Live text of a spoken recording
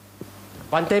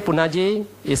Bhante Punnaji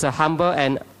is a humble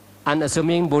and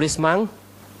unassuming Buddhist monk,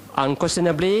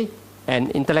 unquestionably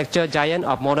an intellectual giant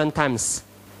of modern times,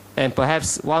 and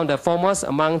perhaps one of the foremost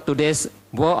among today's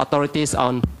world authorities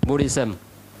on Buddhism.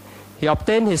 He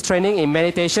obtained his training in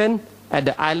meditation at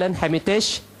the island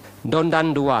hermitage,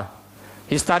 Dondan Dua.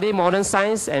 He studied modern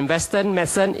science and Western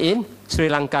medicine in Sri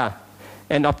Lanka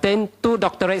and obtained 2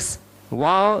 doctorates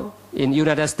while in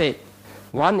United States,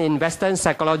 one in Western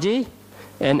psychology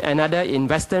and another in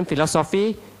Western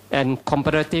philosophy and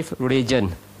comparative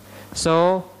religion.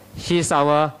 So he's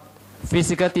our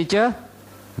physical teacher,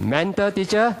 mental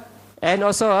teacher, and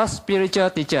also a spiritual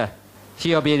teacher.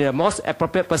 He will be the most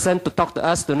appropriate person to talk to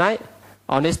us tonight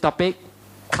on this topic,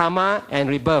 karma and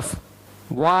rebirth.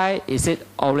 Why is it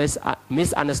always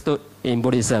misunderstood in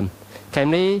Buddhism?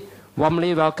 Can we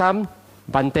warmly welcome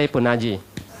Bhante Punnaji?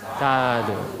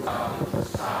 Sadhu.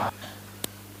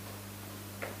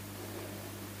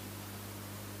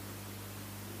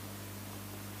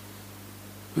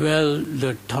 Well,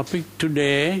 the topic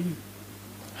today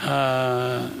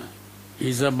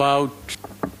is about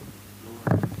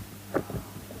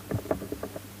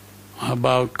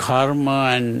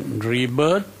karma and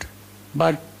rebirth,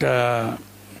 but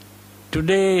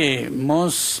today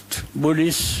most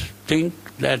Buddhists think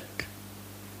that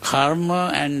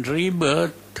karma and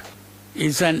rebirth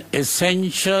is an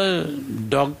essential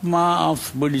dogma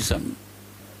of Buddhism.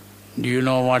 Do you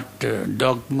know what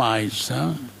dogma is?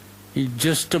 Huh? It's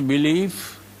just a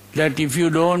belief that if you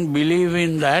don't believe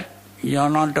in that, you're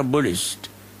not a Buddhist.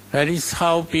 That is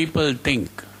how people think.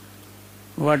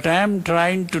 What I am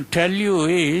trying to tell you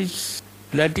is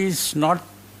that is not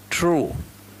true.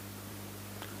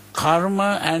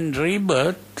 Karma and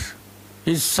rebirth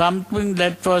is something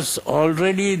that was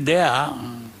already there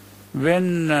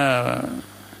when the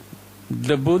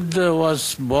Buddha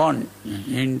was born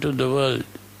into the world.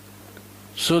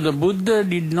 So the Buddha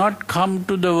did not come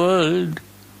to the world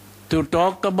to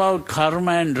talk about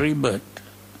karma and rebirth.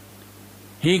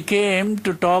 He came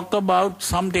to talk about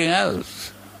something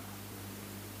else.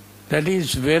 That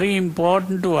is very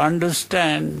important to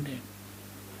understand.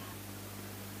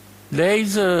 There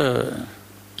is a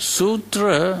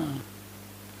sutra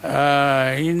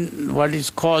in what is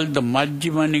called the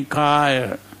Majjhima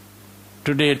Nikaya,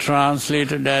 today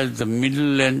translated as the Middle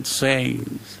Length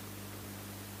Sayings.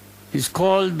 It's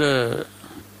called the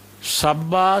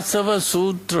Sabbasava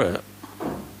Sutra.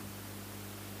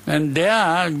 And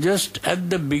there, just at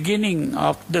the beginning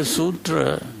of the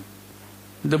sutra,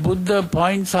 the Buddha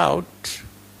points out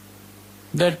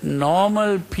that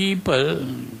normal people,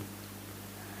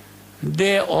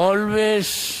 they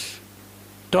always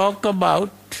talk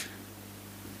about,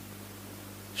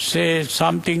 say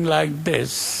something like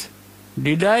this: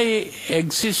 did I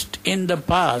exist in the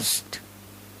past?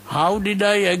 How did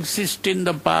I exist in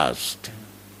the past?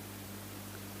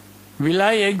 Will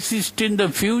I exist in the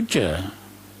future?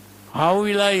 How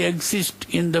will I exist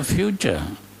in the future?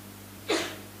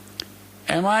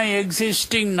 Am I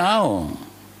existing now?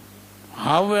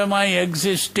 How am I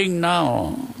existing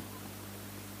now?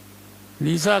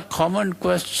 These are common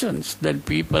questions that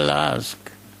people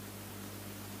ask.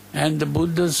 And the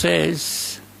Buddha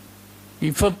says,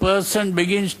 if a person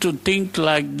begins to think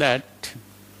like that,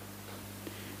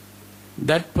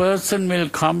 that person will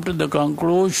come to the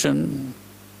conclusion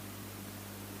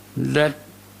that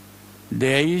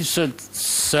there is a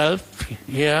self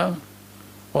here,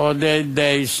 or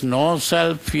there is no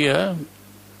self here,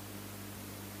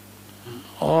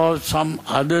 or some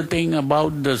other thing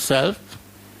about the self,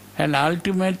 and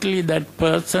ultimately that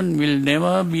person will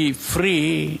never be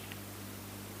free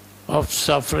of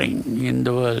suffering in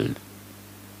the world.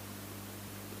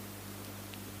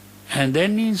 And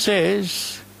then he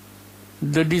says,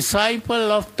 the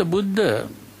disciple of the Buddha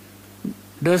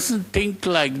doesn't think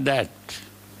like that.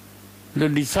 The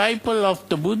disciple of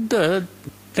the Buddha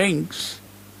thinks,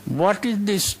 what is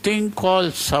this thing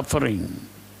called suffering?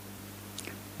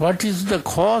 What is the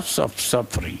cause of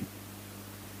suffering?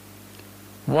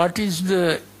 What is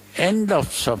the end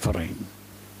of suffering?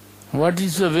 What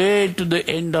is the way to the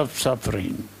end of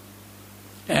suffering?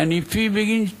 And if he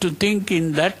begins to think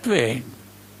in that way,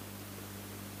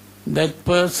 that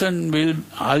person will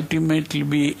ultimately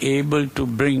be able to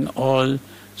bring all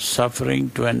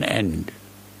suffering to an end.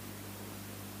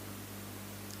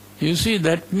 You see,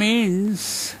 that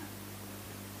means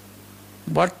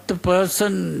what the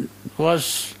person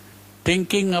was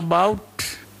thinking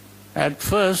about at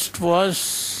first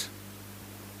was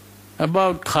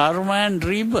about karma and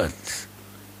rebirth.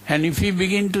 And if we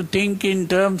begin to think in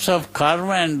terms of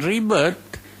karma and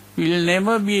rebirth, we will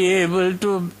never be able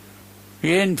to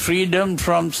gain freedom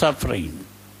from suffering.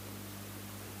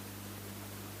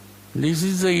 This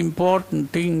is the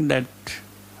important thing that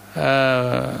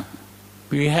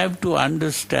we have to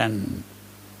understand.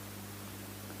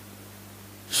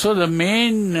 So the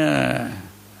main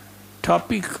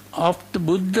topic of the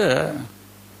Buddha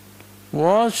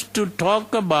was to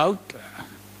talk about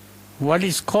what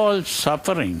is called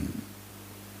suffering.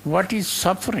 What is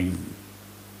suffering?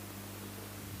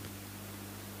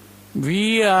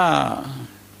 We are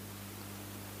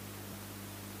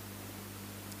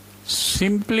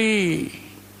simply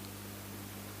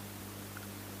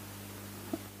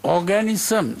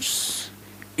organisms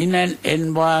in an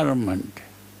environment.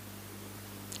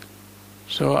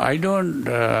 So I don't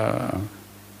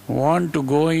want to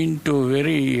go into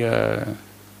very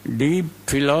deep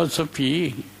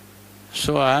philosophy,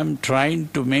 so I'm trying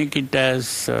to make it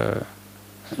as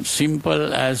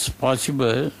simple as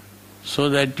possible so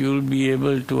that you'll be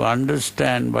able to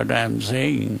understand what I'm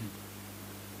saying.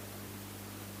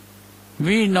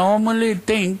 We normally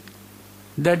think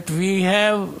that we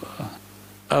have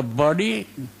a body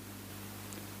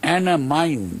and a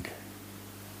mind.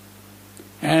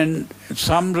 And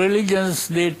some religions,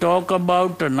 they talk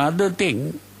about another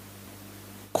thing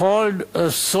called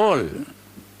a soul.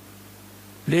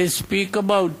 They speak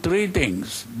about three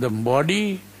things: the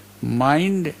body,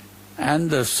 mind, and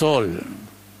the soul.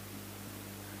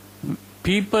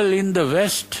 People in the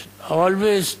West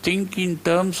always think in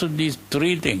terms of these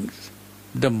three things: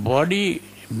 the body,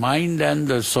 mind, and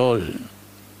the soul.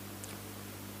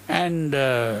 And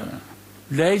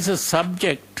there is a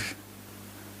subject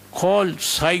called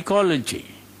psychology.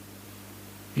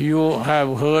 You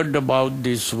have heard about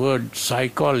this word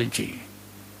psychology.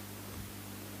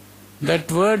 That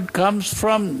word comes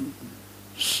from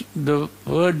the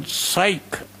word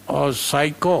psych or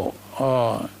psycho,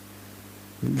 or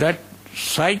that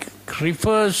psych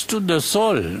refers to the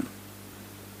soul.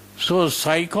 So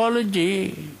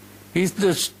psychology is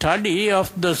the study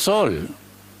of the soul.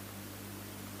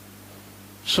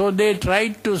 So they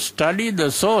tried to study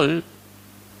the soul,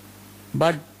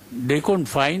 but they couldn't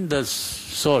find the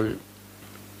soul.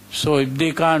 So if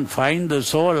they can't find the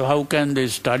soul, how can they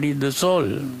study the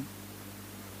soul?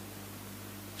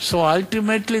 So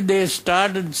ultimately they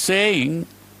started saying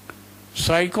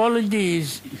psychology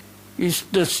is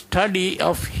the study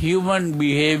of human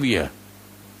behavior.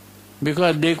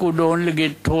 Because they could only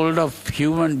get hold of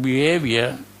human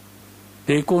behavior,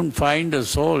 they couldn't find a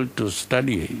soul to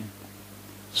study.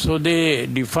 So they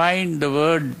defined the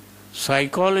word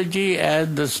psychology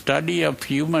as the study of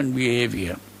human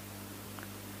behavior.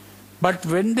 But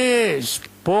when they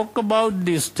spoke about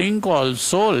this thing called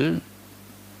soul,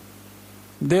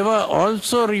 they were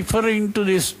also referring to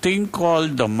this thing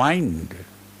called the mind.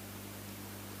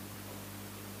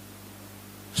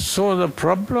 So the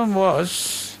problem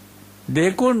was,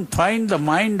 they couldn't find the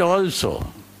mind also,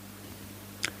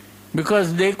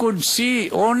 because they could see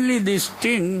only this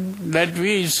thing that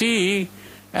we see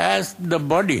as the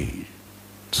body.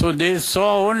 So they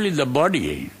saw only the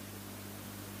body.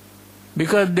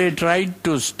 Because they tried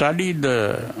to study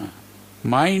the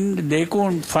mind, they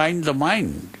couldn't find the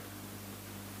mind.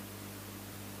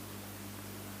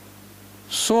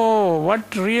 So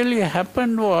what really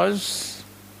happened was,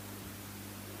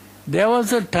 there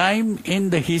was a time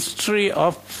in the history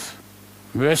of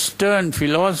Western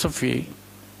philosophy,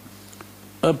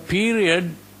 a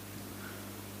period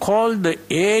called the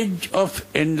Age of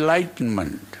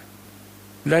Enlightenment.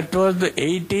 That was the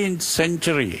 18th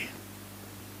century.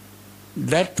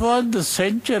 That was the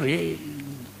century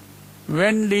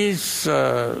when these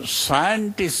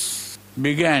scientists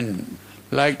began,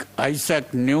 like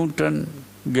Isaac Newton,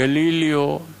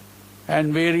 Galileo,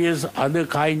 and various other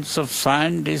kinds of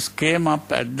scientists came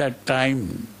up at that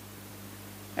time.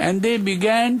 And they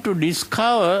began to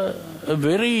discover a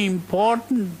very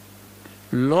important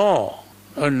law,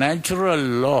 a natural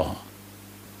law.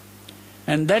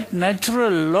 And that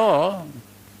natural law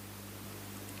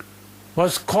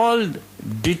was called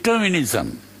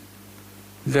determinism.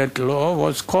 That law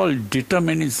was called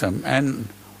determinism, and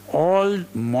all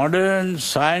modern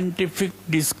scientific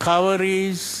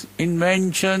discoveries,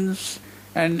 inventions,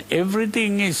 and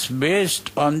everything is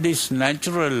based on this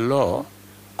natural law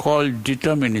called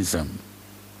determinism.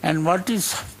 And what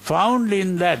is found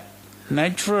in that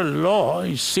natural law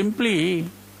is simply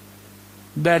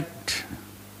that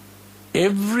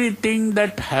everything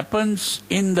that happens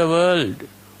in the world,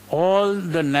 all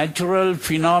the natural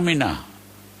phenomena,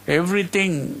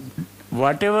 everything,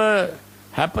 whatever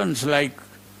happens, like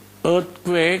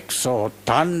earthquakes or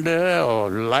thunder or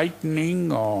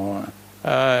lightning or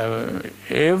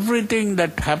everything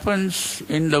that happens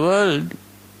in the world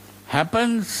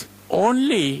happens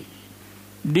only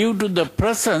due to the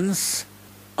presence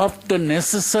of the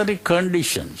necessary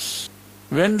conditions.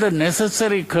 When the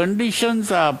necessary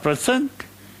conditions are present,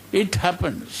 it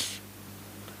happens.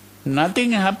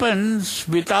 Nothing happens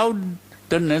without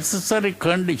the necessary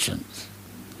conditions.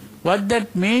 What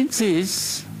that means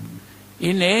is,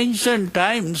 in ancient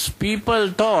times, people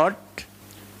thought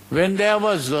when there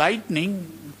was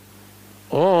lightning,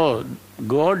 oh,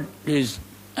 God is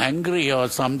angry or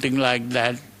something like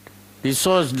that. This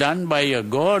was done by a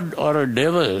god or a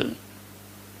devil.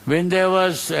 When there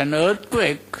was an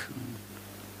earthquake,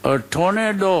 a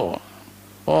tornado,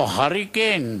 or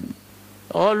hurricane,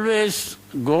 always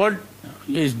God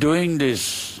is doing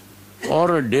this,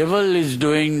 or a devil is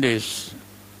doing this.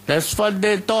 That's what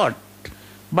they thought.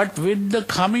 But with the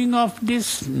coming of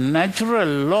this natural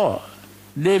law,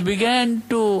 they began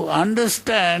to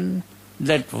understand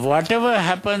that whatever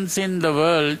happens in the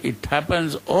world, it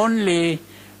happens only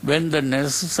when the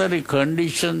necessary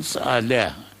conditions are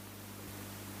there.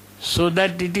 So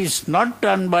that it is not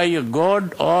done by a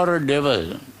god or a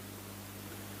devil.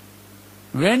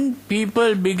 When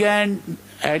people began,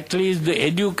 at least the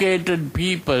educated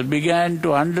people began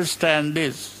to understand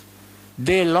this,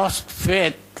 they lost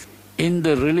faith in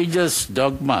the religious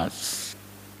dogmas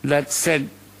that said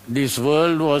this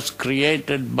world was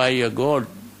created by a god,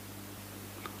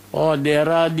 or there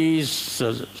are these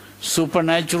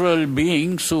supernatural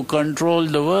beings who control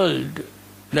the world,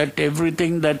 that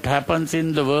everything that happens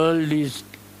in the world is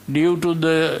due to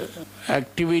the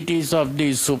activities of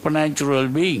these supernatural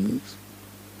beings.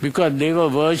 Because they were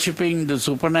worshipping the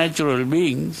supernatural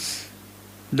beings,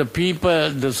 the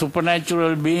people, the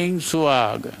supernatural beings who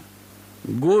are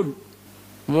good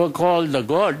were called the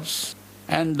gods,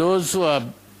 and those who are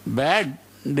bad,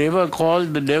 they were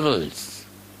called the devils.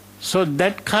 So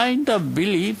that kind of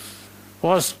belief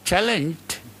was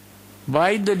challenged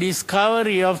by the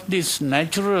discovery of this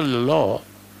natural law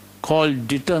called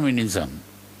determinism.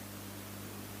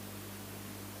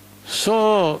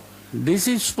 So this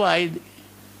is why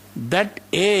that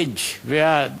age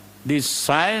where this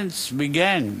science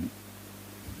began,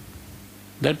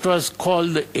 that was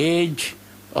called the age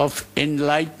of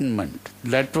enlightenment.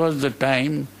 That was the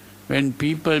time when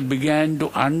people began to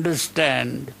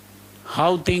understand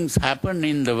how things happen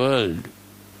in the world.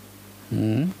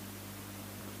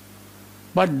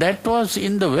 But that was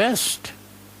in the West.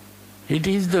 It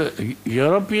is the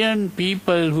European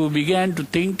people who began to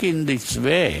think in this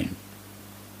way.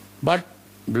 But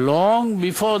long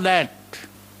before that,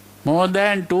 more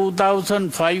than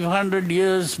 2,500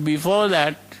 years before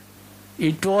that,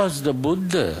 it was the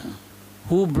Buddha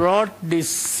who brought this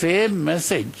same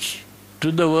message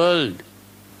to the world.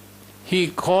 He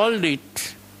called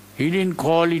it, he didn't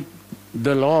call it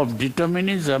the law of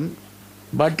determinism,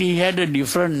 but he had a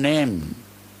different name,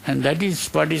 and that is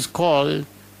what is called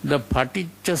the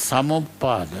Paticca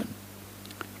Samuppada.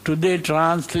 Today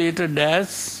translated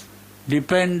as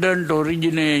dependent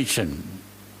origination.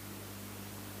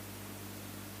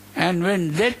 And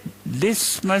when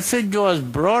this message was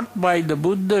brought by the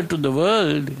Buddha to the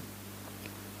world,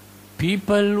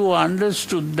 people who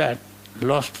understood that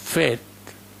lost faith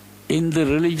in the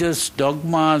religious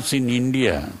dogmas in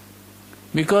India.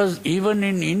 Because even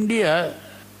in India,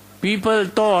 people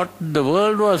thought the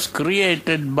world was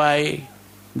created by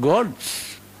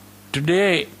gods.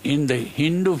 Today, in the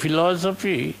Hindu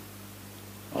philosophy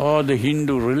or the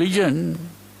Hindu religion,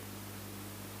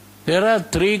 there are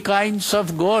three kinds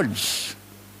of gods: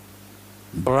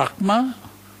 Brahma,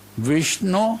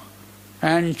 Vishnu,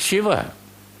 and Shiva.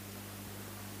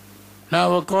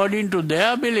 Now, according to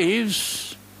their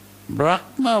beliefs,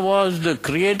 Brahma was the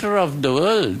creator of the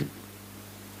world,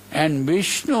 and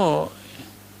Vishnu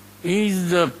is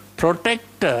the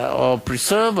protector or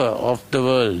preserver of the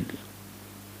world,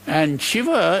 and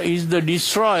Shiva is the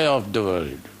destroyer of the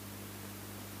world.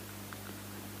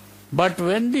 But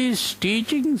when these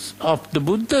teachings of the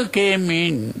Buddha came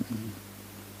in,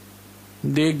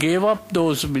 they gave up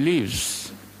those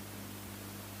beliefs,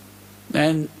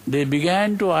 and they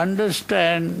began to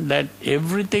understand that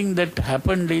everything that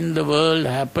happened in the world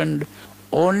happened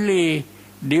only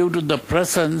due to the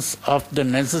presence of the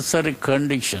necessary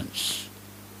conditions.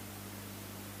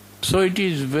 So it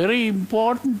is very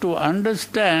important to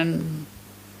understand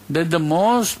that the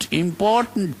most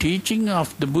important teaching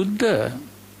of the Buddha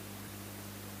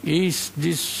is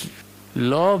this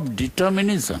law of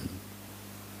determinism,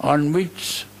 on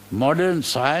which modern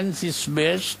science is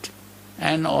based,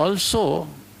 and also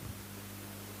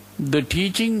the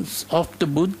teachings of the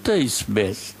Buddha is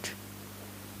based.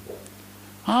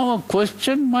 Our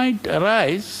question might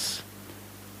arise,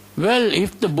 well,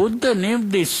 if the Buddha knew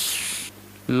this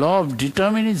law of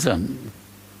determinism,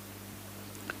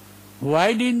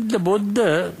 Why didn't the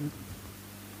Buddha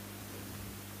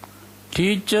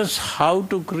teach us how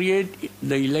to create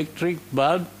the electric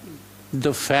bulb,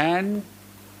 the fan,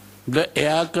 the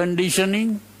air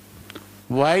conditioning?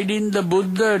 Why didn't the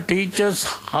Buddha teach us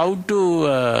how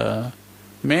to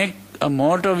make a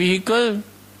motor vehicle?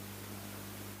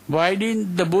 Why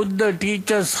didn't the Buddha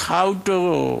teach us how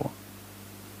to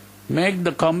make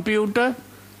the computer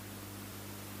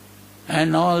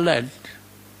and all that?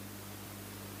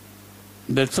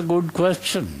 That's a good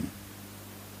question.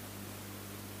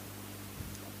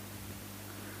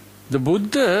 The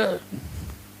Buddha,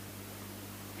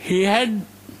 he had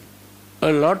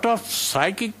a lot of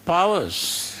psychic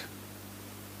powers,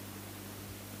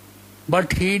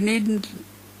 but he didn't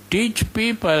teach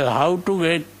people how to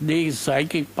get these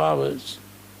psychic powers.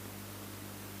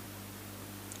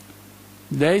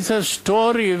 There is a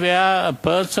story where a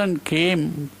person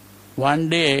came one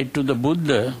day to the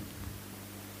Buddha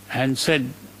and said,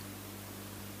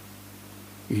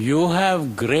 "You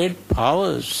have great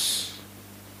powers.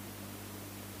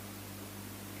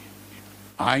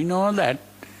 I know that,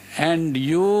 and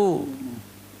you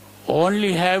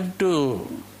only have to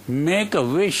make a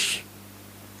wish.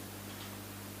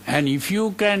 And if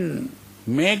you can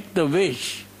make the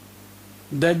wish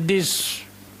that this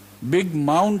big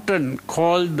mountain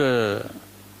called the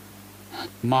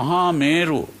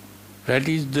Mahameru, that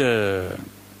is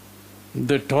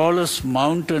the tallest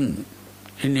mountain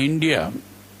in India,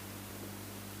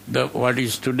 what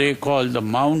is today called the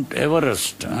Mount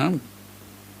Everest,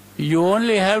 you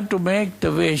only have to make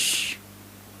the wish.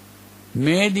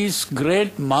 May this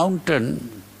great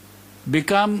mountain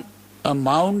become a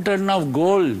mountain of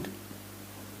gold.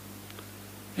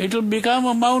 It will become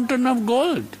a mountain of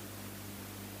gold.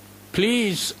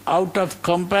 Please, out of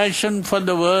compassion for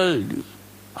the world,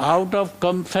 out of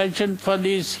compassion for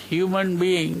these human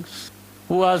beings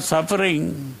who are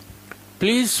suffering,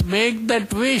 please make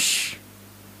that wish."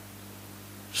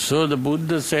 So the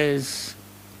Buddha says,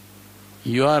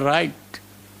 "You are right.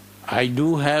 I do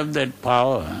have that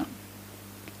power.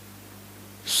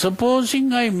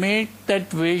 Supposing I make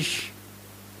that wish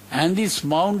and this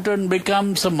mountain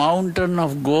becomes a mountain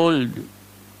of gold,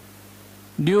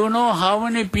 do you know how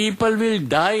many people will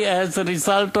die as a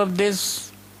result of this?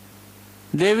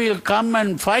 They will come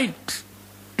and fight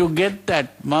to get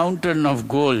that mountain of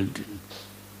gold.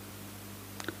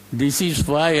 This is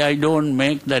why I don't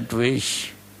make that wish."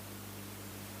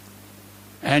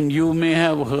 And you may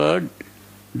have heard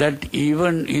that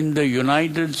even in the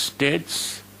United States,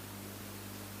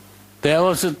 there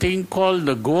was a thing called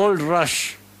the gold rush,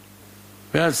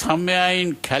 where somewhere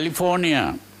in California,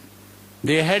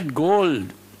 they had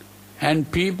gold,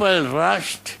 and people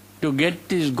rushed to get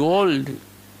this gold,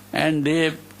 and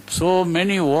so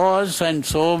many wars and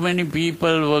so many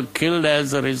people were killed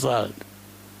as a result.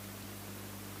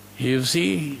 You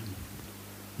see,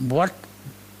 what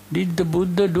did the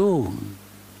Buddha do?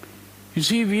 You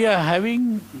see,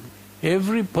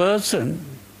 every person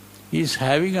is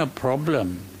having a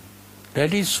problem.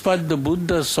 That is what the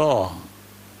Buddha saw.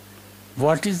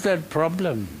 What is that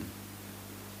problem?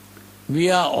 We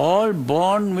are all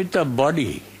born with a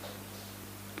body.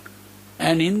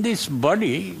 And in this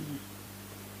body,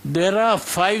 there are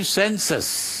 5 senses: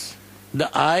 the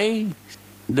eye,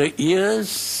 the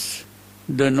ears,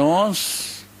 the nose,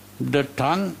 the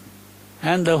tongue,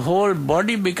 and the whole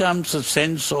body becomes a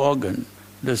sense organ,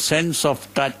 the sense of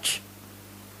touch.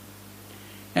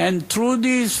 And through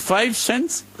these 5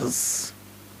 senses,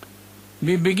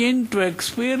 we begin to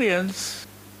experience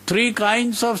 3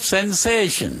 kinds of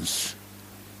sensations: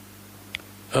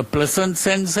 a pleasant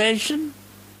sensation,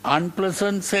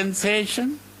 unpleasant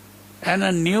sensation, and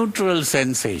a neutral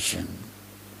sensation.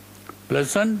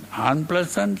 Pleasant,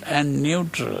 unpleasant, and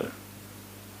neutral.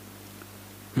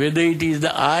 Whether it is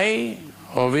the eye,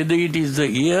 or whether it is the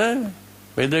ear,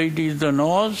 whether it is the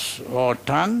nose or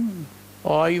tongue,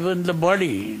 or even the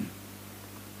body.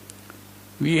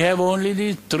 We have only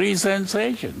these 3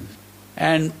 sensations.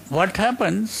 And what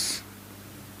happens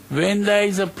when there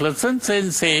is a pleasant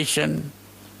sensation?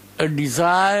 A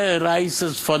desire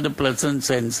arises for the pleasant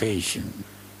sensation.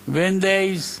 When there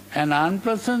is an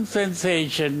unpleasant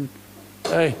sensation,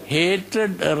 a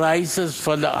hatred arises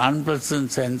for the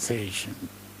unpleasant sensation.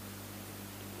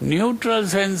 Neutral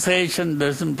sensation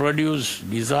doesn't produce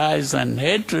desires and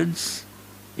hatreds.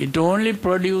 It only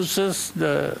produces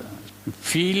the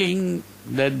feeling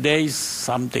that there is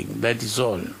something, that is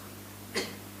all.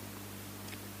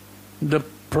 The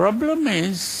problem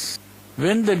is,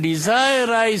 when the desire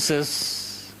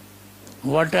arises,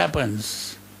 what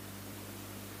happens?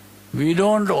 We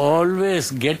don't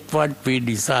always get what we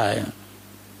desire.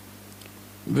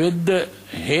 with the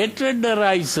hatred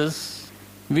arises,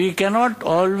 we cannot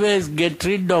always get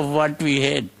rid of what we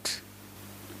hate.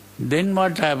 Then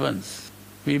what happens?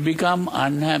 We become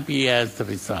unhappy as a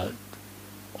result.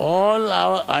 All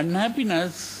our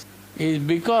unhappiness is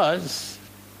because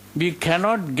we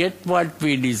cannot get what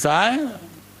we desire,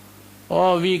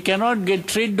 or we cannot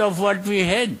get rid of what we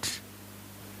hate.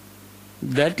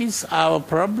 That is our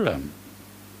problem.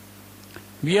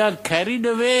 We are carried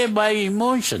away by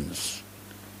emotions.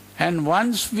 And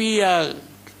once we are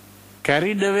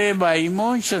carried away by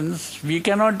emotions, we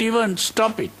cannot even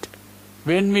stop it.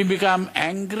 When we become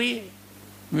angry,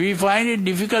 we find it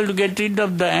difficult to get rid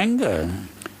of the anger.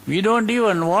 We don't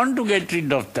even want to get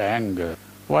rid of the anger.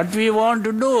 What we want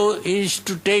to do is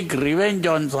to take revenge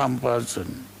on some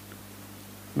person.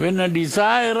 When a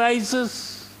desire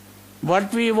arises,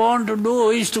 what we want to do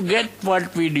is to get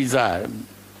what we desire.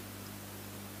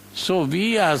 So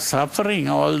we are suffering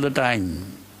all the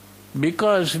time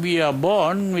because we are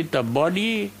born with a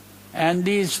body and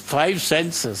these 5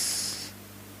 senses.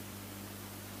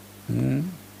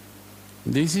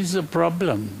 This is a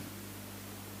problem.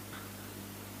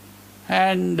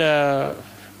 And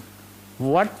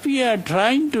what we are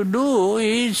trying to do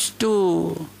is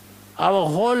our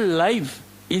whole life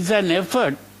is an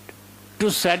effort to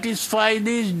satisfy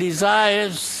these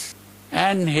desires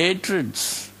and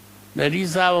hatreds. That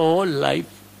is our whole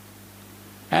life.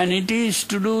 And it is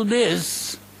to do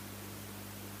this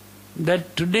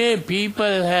that today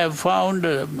people have found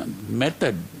a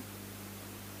method.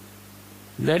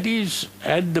 That is,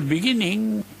 at the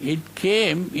beginning, it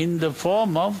came in the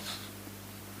form of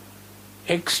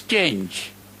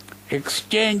exchange.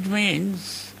 Exchange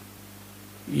means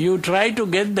you try to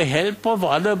get the help of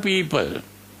other people.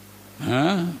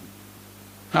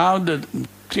 Now the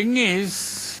thing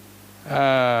is,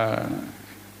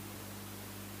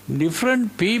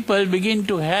 different people begin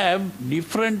to have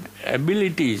different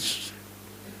abilities.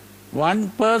 One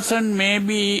person may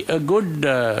be a good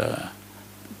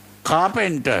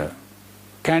carpenter,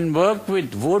 can work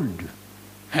with wood,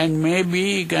 and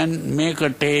maybe can make a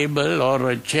table or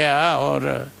a chair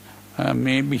or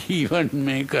maybe even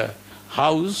make a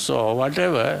house or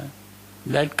whatever,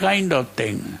 that kind of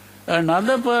thing.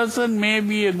 Another person may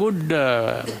be a good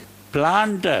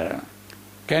planter,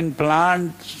 can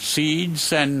plant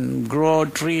seeds and grow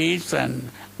trees and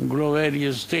grow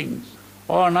various things.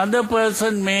 Or another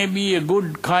person may be a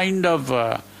good kind of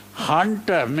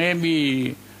hunter,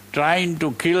 maybe trying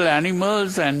to kill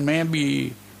animals and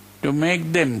maybe to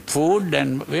make them food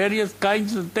and various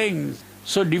kinds of things.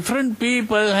 So different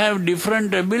people have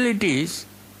different abilities.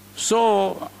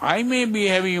 So I may be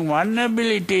having one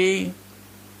ability,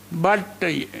 but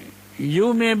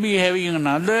you may be having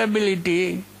another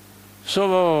ability.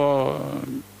 So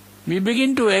we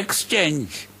begin to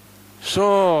exchange.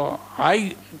 So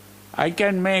I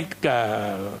can make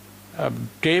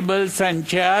tables and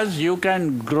chairs, you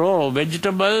can grow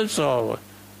vegetables or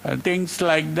things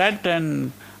like that,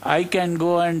 and I can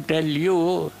go and tell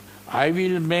you, I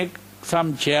will make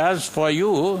some chairs for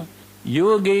you,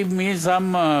 you give me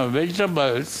some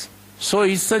vegetables. So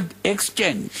it's an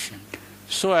exchange.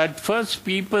 So at first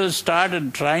people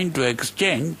started trying to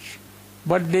exchange,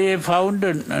 but they found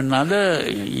another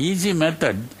easy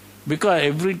method, because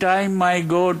every time I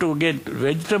go to get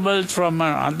vegetables from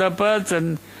another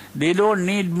person, they don't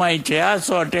need my chairs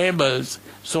or tables,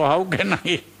 so how can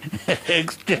I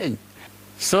exchange?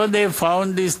 So they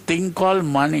found this thing called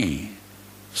money.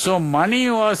 So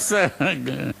money was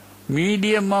a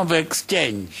medium of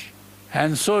exchange.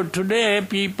 And so today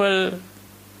people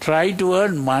try to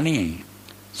earn money.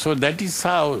 So that is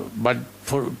how, but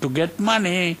to get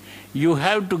money, you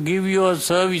have to give your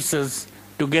services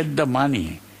to get the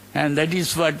money. And that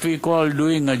is what we call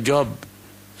doing a job.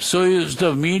 So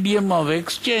the medium of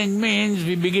exchange means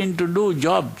we begin to do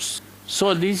jobs.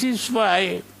 So this is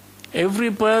why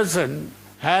every person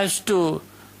has to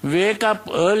wake up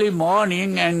early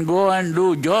morning and go and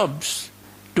do jobs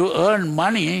to earn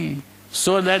money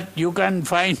so that you can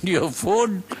find your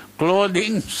food,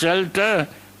 clothing, shelter,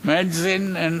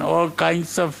 medicine and all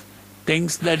kinds of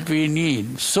things that we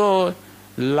need. So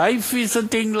life is a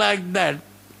thing like that.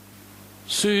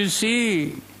 So you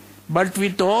see, but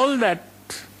with all that,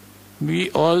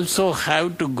 we also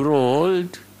have to grow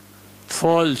old,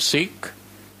 fall sick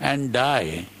and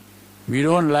die. We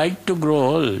don't like to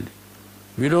grow old.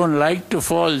 We don't like to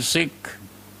fall sick.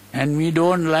 And we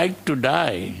don't like to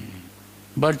die.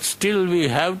 But still we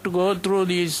have to go through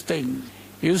these things.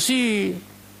 You see,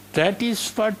 that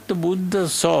is what the Buddha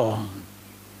saw.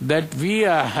 That we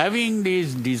are having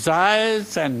these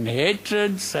desires and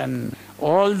hatreds and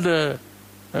all the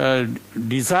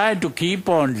desire to keep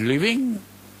on living,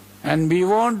 and we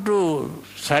want to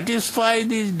satisfy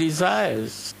these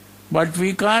desires, but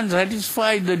we can't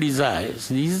satisfy the desires.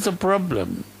 This is the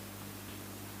problem.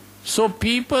 So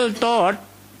people thought,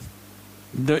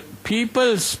 the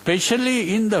people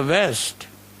especially in the West,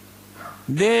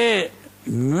 they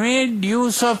made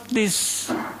use of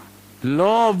this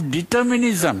law of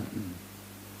determinism.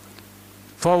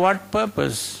 For what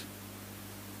purpose?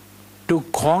 To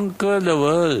conquer the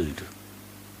world,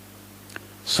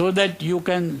 so that you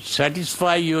can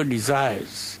satisfy your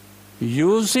desires.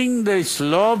 Using this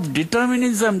law of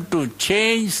determinism to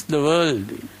change the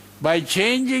world. By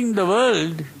changing the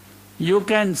world, you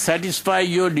can satisfy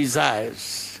your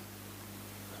desires.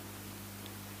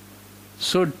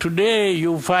 So today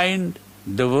you find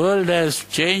the world has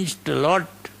changed a lot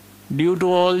due to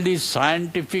all these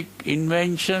scientific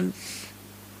inventions,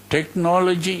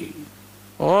 technology.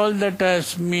 All that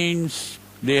has means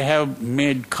they have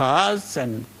made cars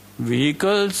and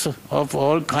vehicles of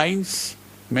all kinds,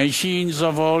 machines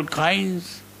of all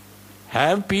kinds.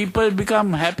 Have people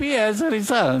become happy as a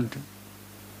result?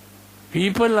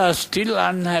 People are still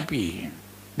unhappy.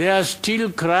 They are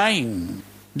still crying.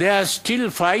 They are still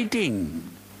fighting.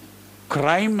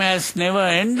 Crime has never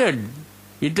ended.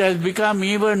 It has become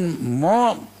even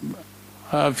more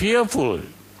fearful,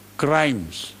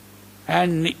 crimes.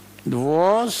 And the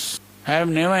wars have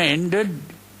never ended.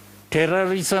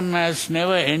 Terrorism has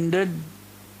never ended.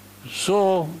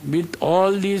 So, with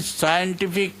all this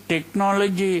scientific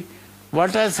technology,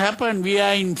 what has happened? We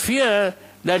are in fear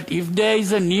that if there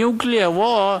is a nuclear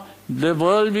war, the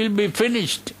world will be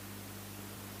finished.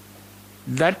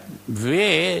 That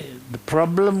way, the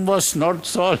problem was not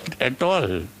solved at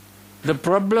all. The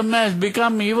problem has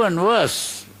become even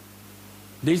worse.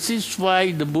 This is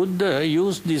why the Buddha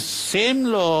used this same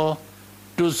law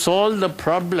to solve the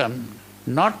problem,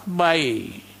 not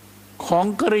by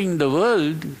conquering the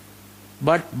world,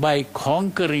 but by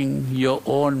conquering your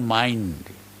own mind.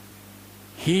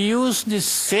 He used this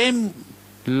same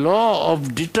law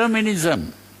of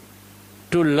determinism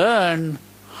to learn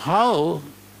how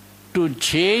to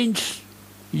change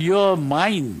your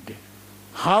mind,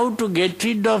 how to get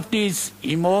rid of these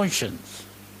emotions.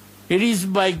 It is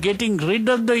by getting rid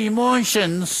of the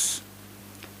emotions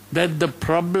that the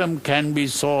problem can be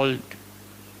solved,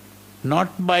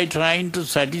 not by trying to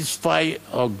satisfy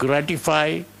or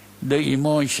gratify the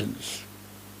emotions.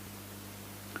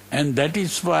 And that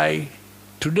is why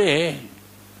today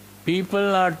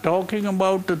people are talking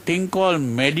about a thing called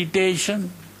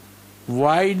meditation.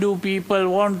 Why do people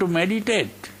want to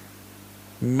meditate?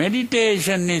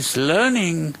 Meditation is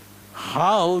learning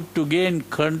how to gain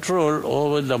control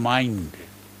over the mind.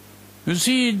 You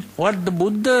see, what the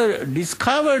Buddha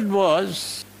discovered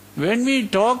was, when we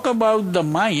talk about the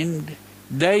mind,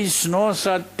 there is no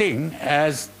such thing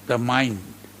as the mind.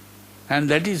 And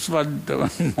that is what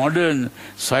the modern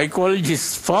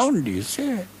psychologists found, you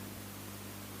see.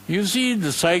 You see,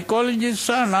 the psychologists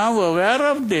are now aware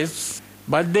of this,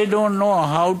 but they don't know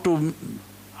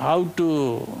how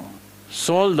to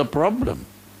solve the problem.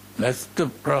 That's the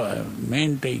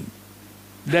main thing.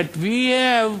 That we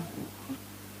have,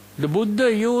 the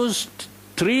Buddha used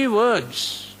 3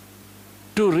 words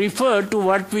to refer to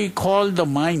what we call the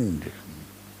mind.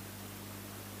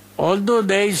 Although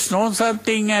there is no such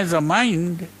thing as a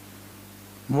mind,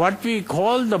 what we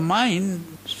call the mind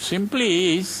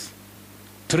simply is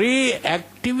 3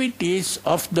 activities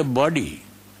of the body.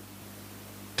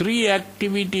 3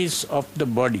 activities of the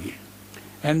body.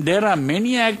 And there are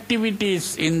many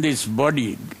activities in this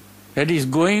body that is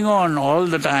going on all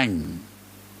the time.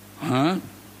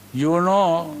 You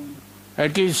know,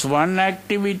 at least one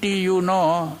activity you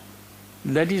know,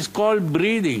 that is called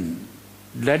breathing.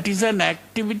 That is an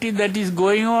activity that is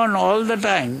going on all the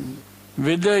time.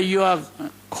 Whether you are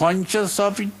conscious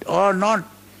of it or not,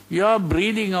 you are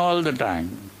breathing all the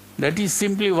time. That is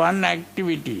simply one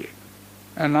activity.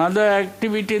 Another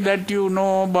activity that you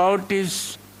know about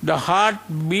is the heart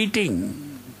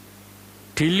beating.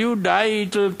 Till you die,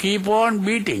 it will keep on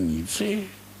beating, you see.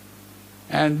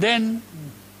 And then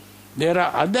there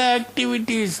are other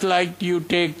activities like you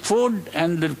take food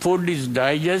and the food is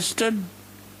digested.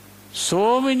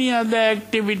 So many other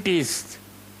activities.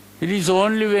 It is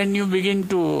only when you begin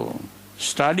to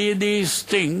study these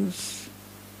things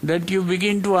that you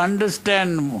begin to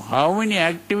understand how many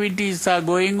activities are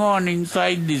going on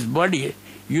inside this body.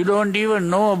 You don't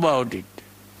even know about it.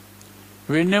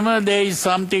 Whenever there is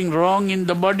something wrong in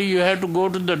the body, you have to go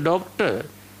to the doctor,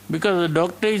 because the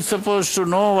doctor is supposed to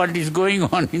know what is going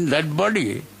on in that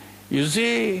body. You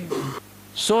see,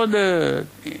 So the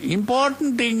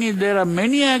important thing is there are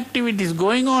many activities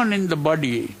going on in the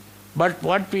body, but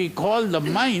what we call the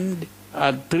mind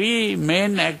are three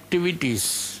main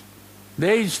activities.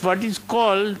 There is what is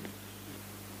called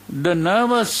the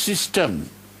nervous system,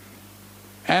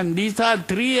 and these are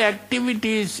three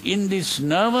activities in this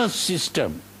nervous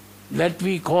system that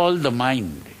we call the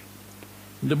mind.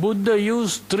 The Buddha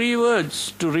used three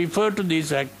words to refer to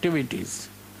these activities.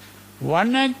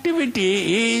 One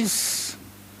activity is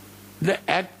the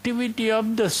activity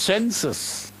of the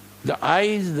senses, the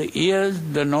eyes, the ears,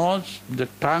 the nose, the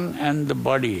tongue and the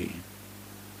body.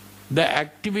 The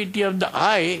activity of the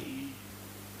eye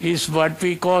is what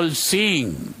we call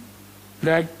seeing.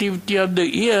 The activity of the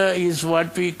ear is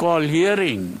what we call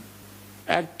hearing.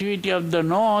 Activity of the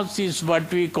nose is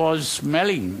what we call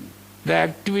smelling. The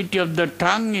activity of the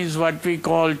tongue is what we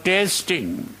call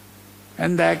tasting.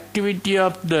 And the activity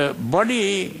of the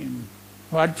body,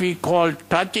 what we call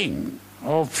touching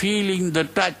or feeling the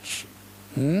touch.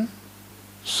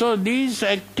 So these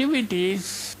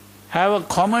activities have a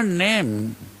common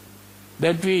name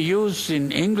that we use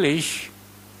in English.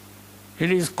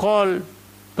 It is called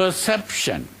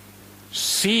perception.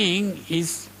 Seeing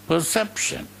is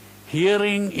perception.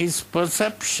 Hearing is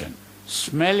perception.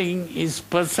 Smelling is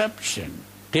perception.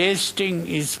 Tasting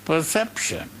is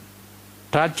perception.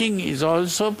 Touching is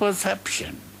also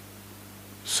perception.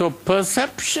 So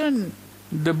perception,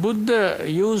 the Buddha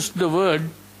used the word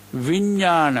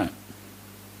vijnana.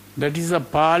 That is a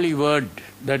Pali word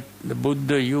that the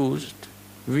Buddha used.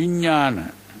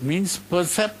 Vijnana means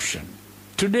perception.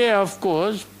 Today, of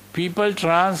course, people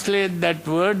translate that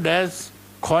word as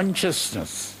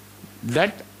consciousness.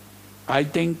 That, I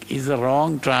think, is a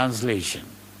wrong translation.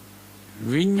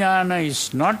 Vijnana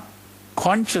is not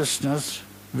consciousness.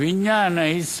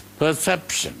 Vijnana is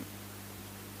perception.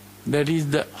 That is,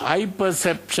 the eye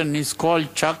perception is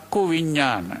called chakku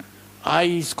vijnana. Eye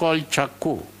is called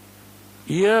chakku.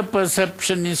 Ear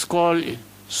perception is called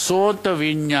sota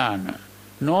vijnana.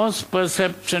 Nose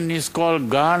perception is called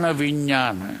gana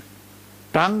vijnana.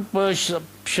 Tongue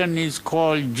perception is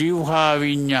called jivha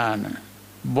vijnana.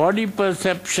 Body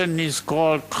perception is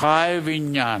called kaya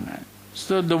vijnana.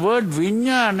 So the word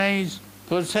vijnana is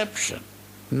perception,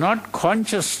 not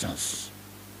consciousness.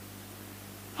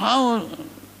 How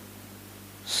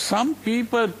some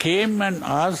people came and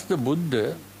asked the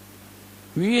Buddha,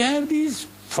 we have these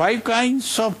 5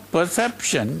 kinds of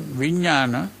perception,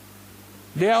 vijnana,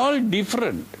 they are all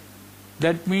different.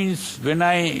 That means when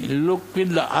I look with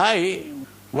the eye,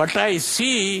 what I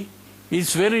see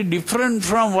is very different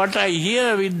from what I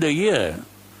hear with the ear.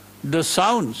 The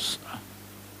sounds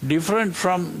different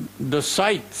from the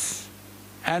sights,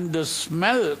 and the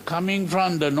smell coming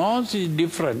from the nose is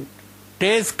different.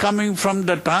 Taste coming from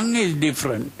the tongue is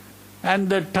different, and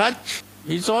the touch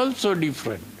is also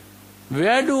different.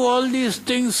 Where do all these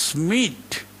things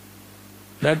meet?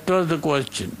 That was the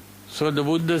question. So the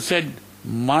Buddha said,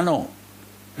 mano,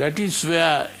 that is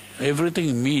where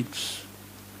everything meets.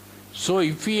 So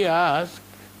if we ask,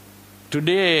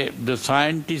 today the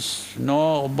scientists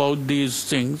know about these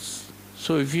things,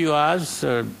 so if you ask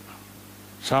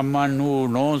someone who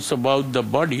knows about the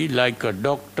body, like a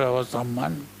doctor or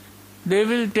someone, they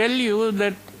will tell you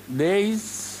that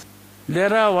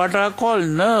there are what are called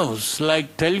nerves,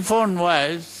 like telephone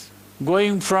wires,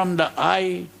 going from the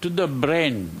eye to the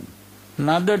brain.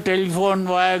 Another telephone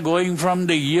wire going from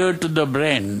the ear to the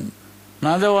brain.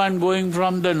 Another one going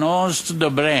from the nose to the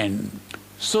brain.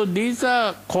 So these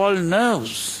are called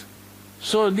nerves.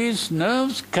 So these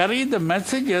nerves carry the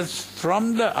messages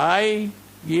from the eye,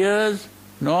 ears,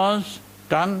 nose,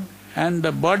 tongue and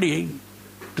the body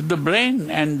to the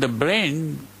brain, and the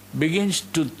brain begins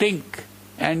to think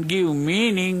and give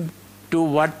meaning to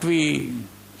what we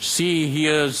see,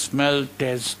 hear, smell,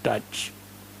 taste, touch.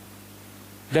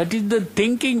 That is the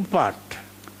thinking part.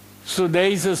 So there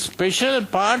is a special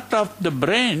part of the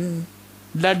brain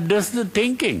that does the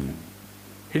thinking.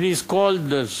 It is called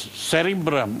the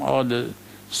cerebrum or the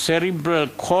cerebral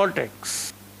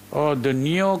cortex or the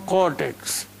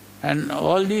neocortex, and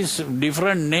all these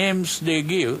different names they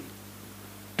give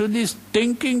to this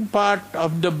thinking part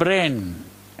of the brain.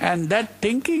 And that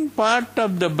thinking part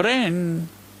of the brain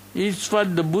is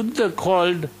what the Buddha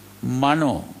called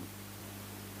mano.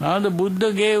 Now the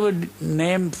Buddha gave a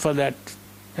name for that.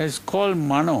 It's called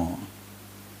mano.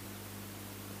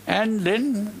 And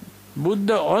then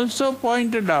Buddha also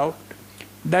pointed out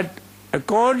that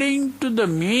according to the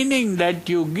meaning that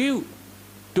you give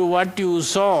to what you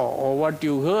saw or what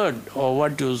you heard or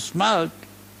what you smelt,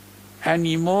 an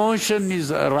emotion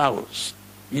is aroused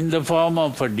in the form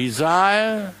of a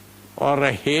desire or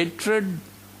a hatred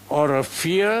or a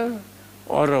fear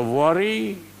or a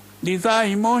worry. These are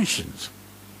emotions.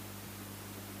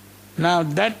 Now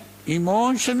that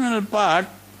emotional part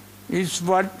is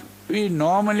what we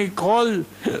normally call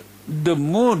the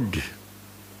mood.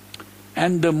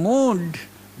 And the mood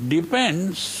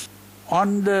depends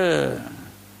on the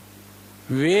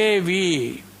way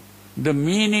the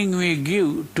meaning we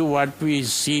give to what we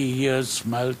see, hear,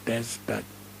 smell, taste, touch.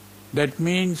 That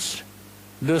means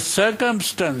the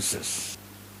circumstances,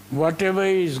 whatever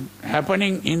is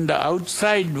happening in the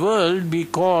outside world, we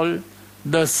call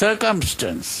the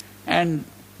circumstance. And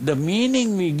the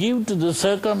meaning we give to the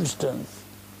circumstance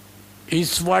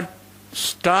is what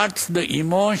starts the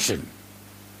emotion.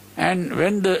 And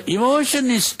when the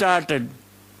emotion is started,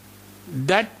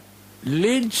 that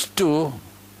leads to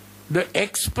the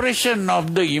expression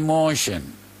of the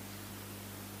emotion.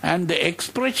 And the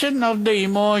expression of the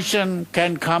emotion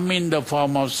can come in the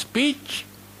form of speech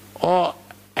or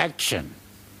action.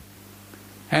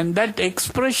 And that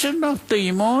expression of the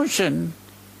emotion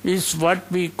is what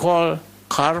we call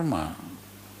karma.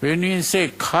 When we say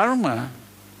karma,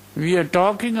 we are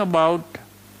talking about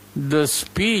the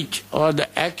speech or the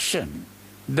action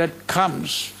that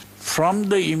comes from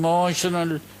the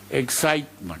emotional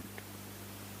excitement.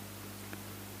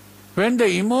 When the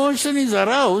emotion is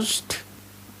aroused,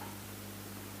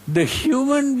 the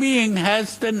human being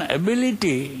has an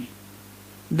ability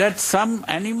that some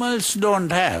animals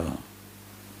don't have.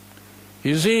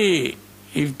 You see,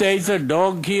 if there is a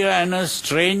dog here and a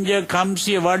stranger comes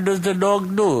here, what does the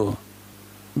dog do?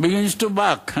 Begins to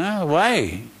bark.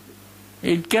 Why?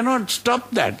 It cannot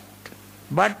stop that.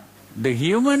 But the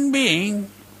human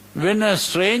being, when a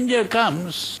stranger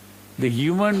comes, the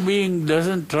human being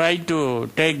doesn't try to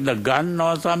take the gun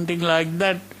or something like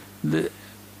that.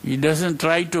 He doesn't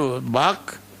try to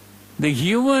bark. The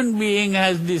human being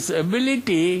has this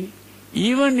ability,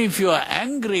 even if you are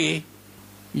angry,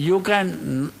 you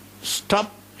can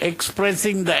stop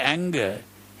expressing the anger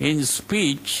in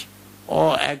speech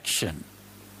or action.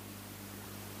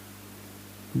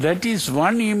 That is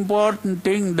one important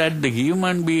thing that the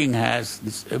human being has,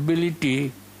 this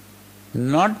ability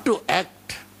not to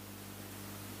act.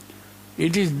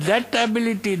 It is that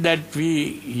ability that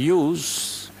we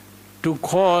use to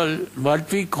call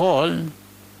what we call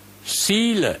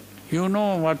sila. You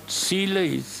know what sila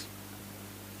is?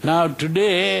 Now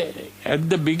today, at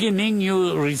the beginning,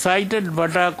 you recited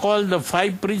what are called the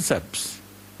 5 precepts.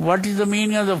 What is the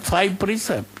meaning of the 5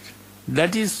 precepts?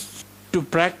 That is, to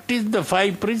practice the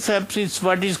 5 precepts is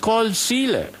what is called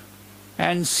sila.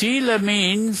 And sila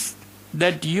means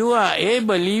that you are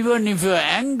able, even if you are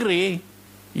angry,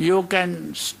 you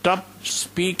can stop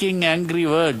speaking angry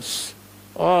words,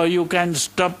 or you can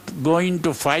stop going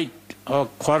to fight or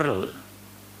quarrel.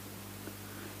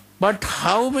 But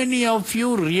how many of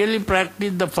you really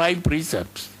practice the 5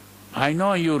 precepts? I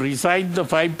know you recite the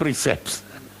 5 precepts.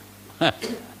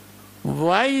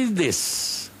 Why is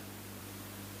this?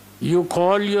 You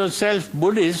call yourself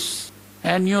Buddhist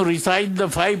and you recite the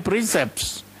 5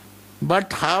 precepts.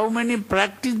 But how many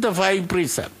practice the 5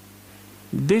 precepts?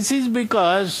 This is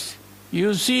because,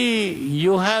 you see,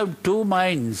 you have 2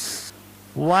 minds.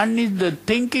 One is the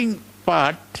thinking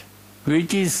part,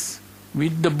 which is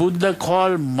with the Buddha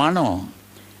called mano,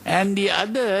 and the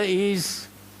other is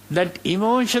that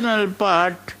emotional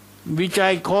part which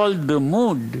I call the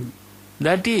mood,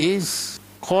 that is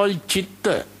called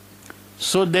chitta.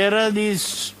 So there are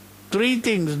these 3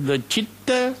 things, the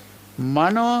chitta,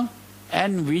 mano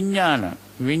and vijnana.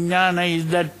 Vijnana is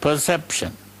that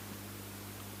perception.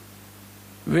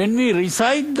 When we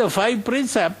recite the 5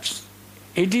 precepts,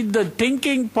 it is the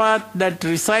thinking part that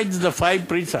recites the 5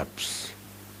 precepts.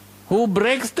 Who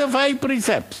breaks the 5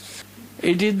 precepts?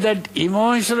 It is that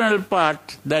emotional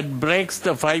part that breaks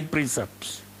the 5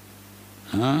 precepts.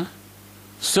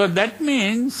 So that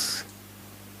means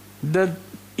the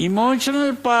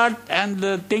emotional part and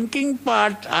the thinking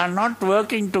part are not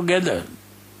working together.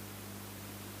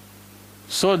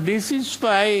 So this is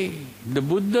why the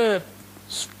Buddha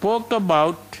spoke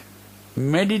about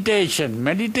meditation.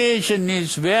 Meditation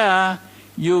is where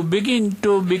you begin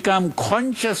to become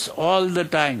conscious all the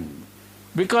time.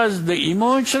 Because the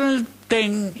emotional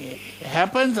thing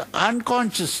happens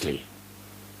unconsciously.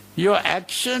 Your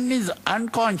action is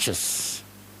unconscious.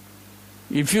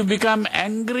 If you become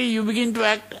angry, you begin to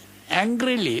act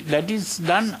angrily. That is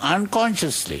done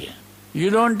unconsciously. You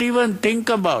don't even think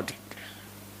about it.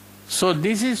 So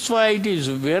this is why it is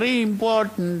very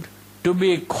important to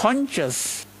be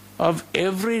conscious of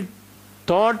every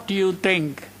thought you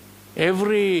think,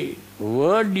 every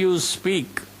word you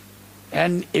speak,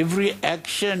 and every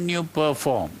action you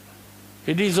perform.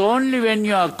 It is only when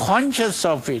you are conscious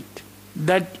of it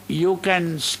that you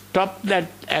can stop that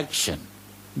action,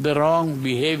 the wrong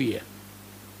behavior.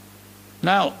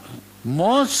 Now,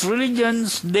 most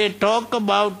religions, they talk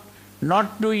about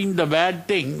not doing the bad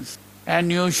things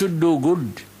and you should do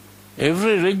good.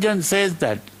 Every religion says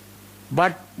that.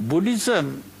 But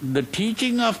Buddhism, the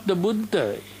teaching of the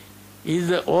Buddha, is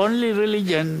the only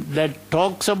religion that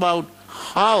talks about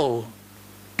how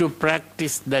to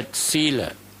practice that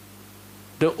sila.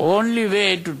 The only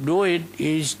way to do it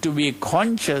is to be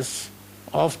conscious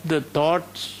of the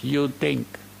thoughts you think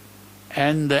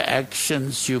and the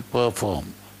actions you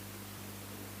perform.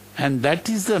 And that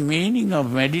is the meaning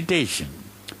of meditation.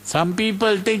 Some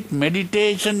people think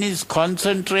meditation is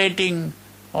concentrating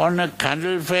on a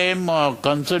candle flame or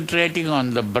concentrating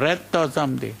on the breath or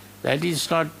something. That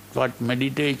is not what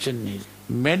meditation is.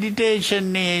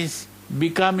 Meditation is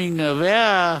becoming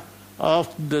aware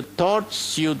of the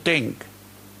thoughts you think,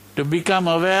 to become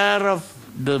aware of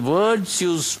the words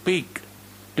you speak,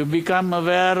 to become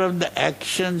aware of the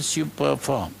actions you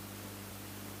perform,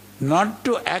 not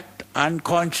to act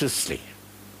unconsciously.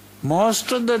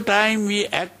 Most of the time we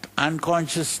act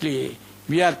unconsciously.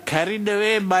 We are carried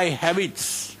away by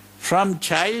habits. From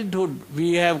childhood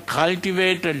we have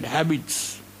cultivated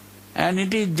habits and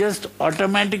it is just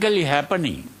automatically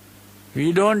happening.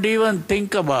 We don't even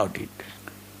think about it.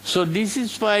 So this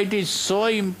is why it is so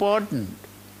important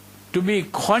to be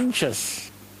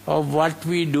conscious of what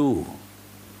we do.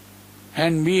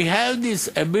 And we have this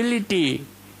ability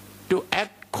to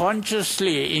act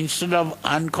consciously instead of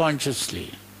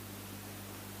unconsciously.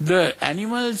 The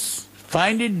animals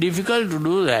find it difficult to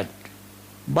do that,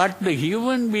 but the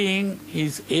human being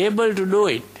is able to do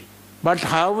it. But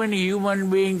how many human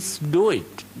beings do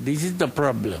it? This is the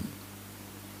problem.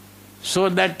 So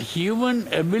that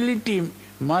human ability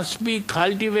must be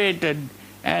cultivated,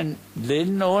 and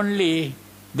then only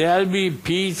there will be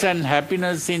peace and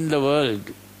happiness in the world.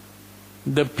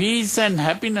 The peace and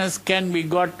happiness can be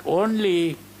got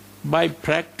only by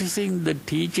practicing the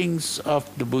teachings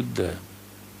of the Buddha.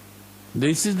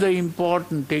 This is the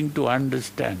important thing to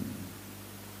understand.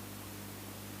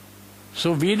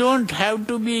 So we don't have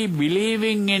to be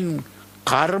believing in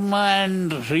karma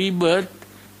and rebirth.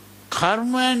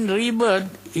 Karma and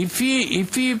rebirth, if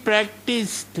we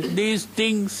practice these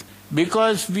things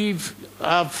because we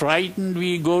are frightened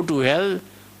we go to hell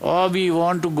or we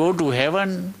want to go to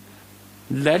heaven,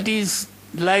 that is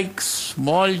like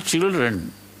small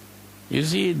children. You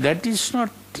see, that is not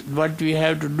what we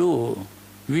have to do.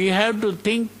 We have to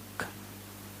think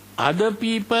other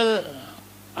people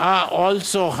are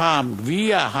also harmed.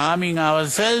 We are harming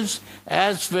ourselves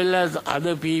as well as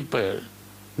other people.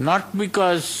 Not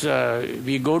because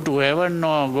we go to heaven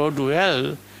or go to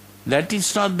hell. That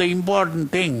is not the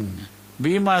important thing.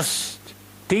 We must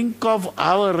think of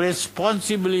our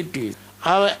responsibilities,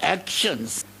 our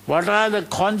actions. What are the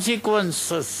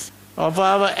consequences of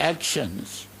our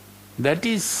actions? That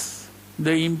is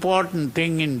the important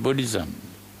thing in Buddhism.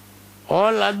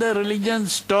 All other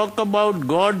religions talk about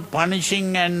God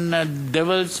punishing and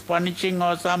devils punishing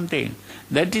or something.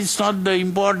 That is not the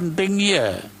important thing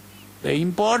here. The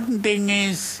important thing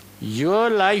is your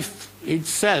life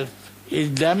itself is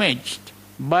damaged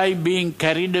by being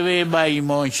carried away by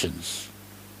emotions.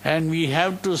 And we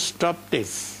have to stop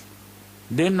this.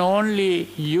 Then only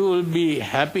you will be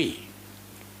happy.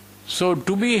 So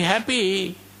to be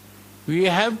happy, we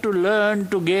have to learn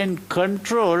to gain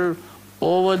control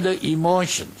over the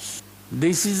emotions.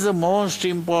 This is the most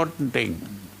important thing.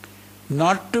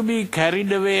 Not to be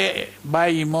carried away by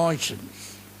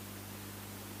emotions.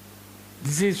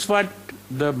 This is what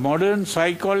the modern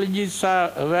psychologists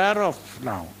are aware of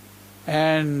now.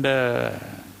 And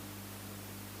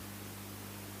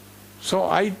so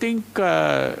I think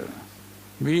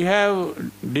we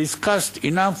have discussed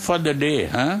enough for the day.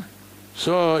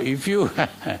 So if you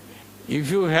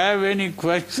have any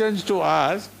questions to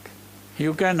ask,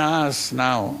 you can ask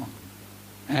now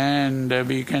and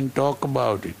we can talk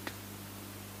about it.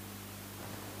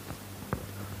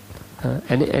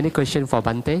 Any question for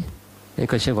Bhante? Any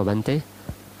question for Bhante?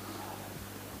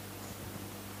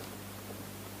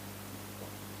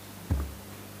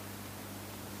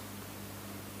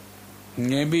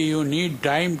 Maybe you need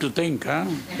time to think, huh?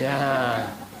 Yeah.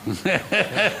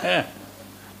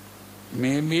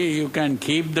 Maybe you can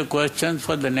keep the questions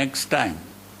for the next time.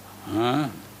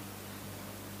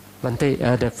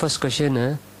 Bhante, the first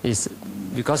question is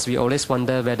because we always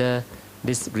wonder whether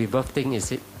this rebirth thing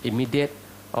is it immediate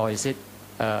or is it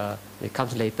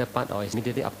comes later part or is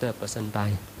immediately after a person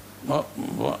dies.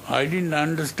 I didn't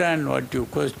understand what your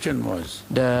question was.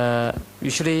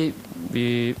 Usually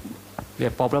we we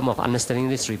have problem of understanding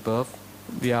this rebirth.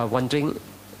 We are wondering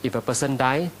if a person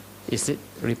die, is it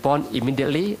reborn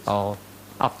immediately or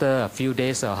after a few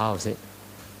days, or how is it?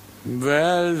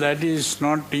 Well, that is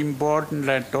not important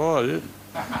at all.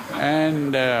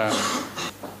 And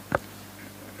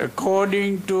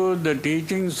according to the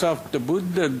teachings of the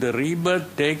Buddha, the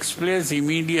rebirth takes place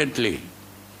immediately.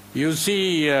 You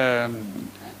see,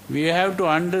 we have to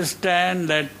understand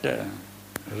that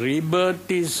rebirth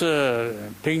is a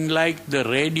thing like the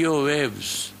radio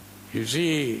waves. You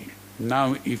see,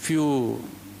 now if you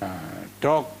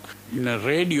talk in a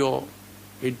radio,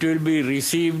 it will be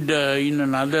received in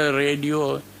another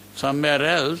radio somewhere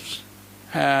else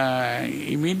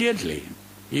immediately.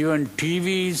 Even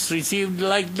TV is received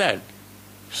like that.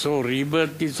 So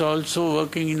rebirth is also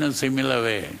working in a similar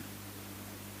way.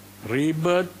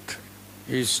 Rebirth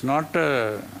is not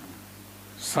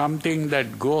something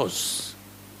that goes.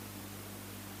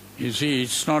 You see,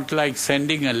 it's not like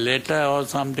sending a letter or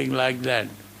something like that.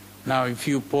 Now, if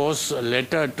you post a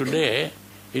letter today,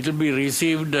 it will be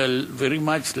received very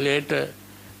much later,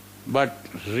 but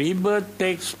rebirth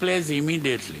takes place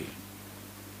immediately.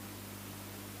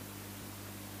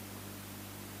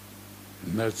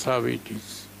 That's how it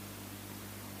is.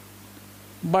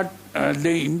 But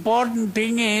the important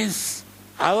thing is,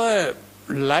 our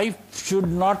life should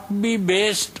not be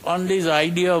based on this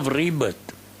idea of rebirth.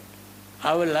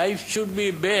 Our life should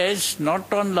be based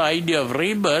not on the idea of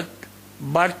rebirth,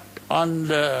 but on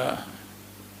the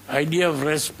idea of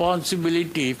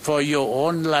responsibility for your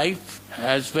own life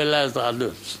as well as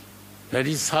others. That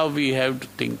is how we have to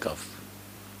think of.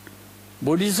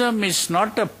 Buddhism is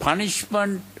not a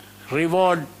punishment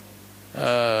reward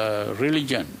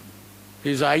religion.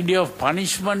 This idea of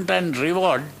punishment and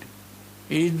reward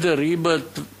is the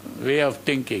rebirth way of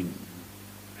thinking.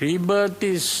 Rebirth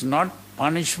is not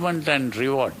punishment and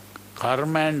reward.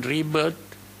 Karma and rebirth,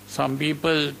 some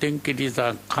people think it is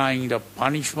a kind of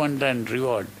punishment and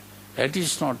reward. That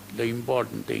is not the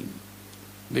important thing.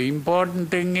 The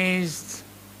important thing is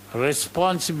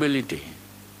responsibility.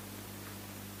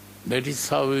 That is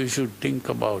how we should think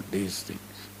about these things.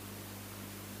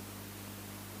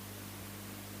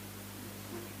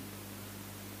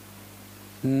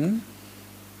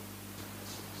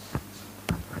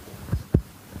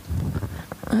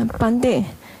 Bhante,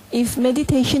 if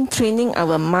meditation training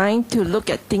our mind to look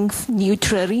at things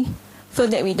neutrally so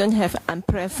that we don't have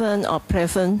unpleasant or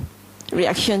pleasant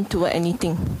reaction toward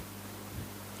anything?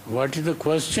 What is the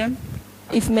question?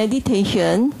 If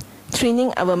meditation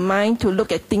training our mind to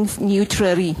look at things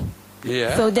neutrally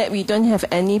so that we don't have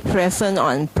any pleasant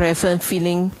or unpleasant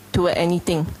feeling toward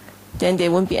anything, then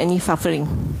there won't be any suffering.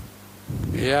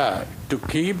 Yeah, to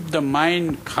keep the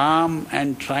mind calm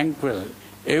and tranquil.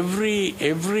 Every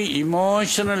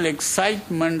emotional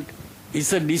excitement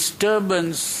is a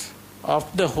disturbance of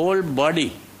the whole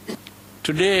body.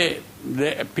 Today,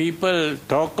 the people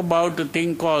talk about a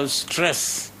thing called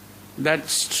stress. That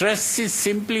stress is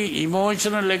simply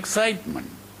emotional excitement,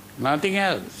 nothing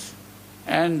else.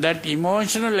 And that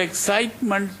emotional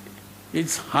excitement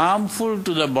is harmful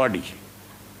to the body.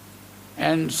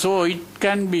 And so it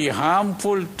can be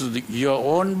harmful to your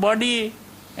own body,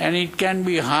 and it can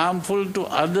be harmful to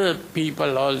other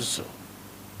people also.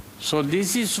 So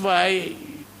this is why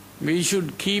we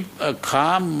should keep a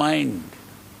calm mind.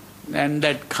 And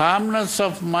that calmness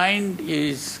of mind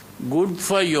is good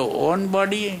for your own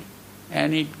body,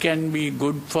 and it can be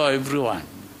good for everyone.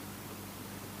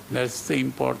 That's the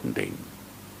important thing.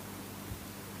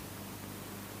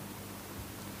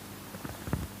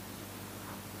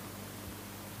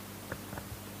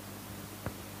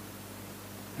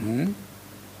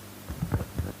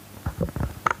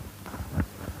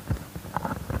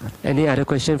 Any other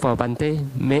question for Bhante,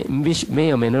 which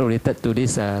may or may not related to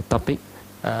this topic,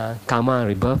 karma,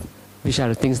 rebirth? Which are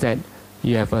the things that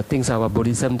you have things about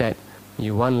Buddhism that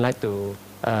you want like to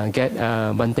get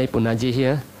Bhante Punaji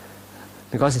here?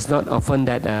 Because it's not often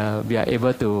that we are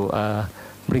able to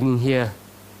bring here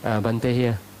Bhante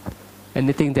here.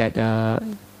 Anything that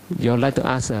you would like to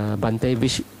ask Bhante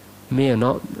which may or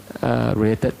not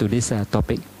related to this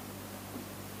topic?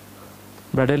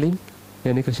 Brother Lim,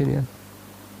 any question here?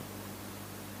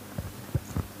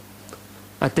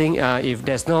 I think if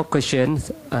there's no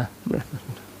questions,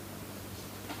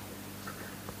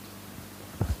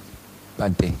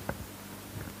 Bhante,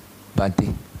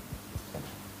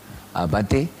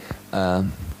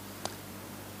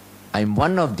 I'm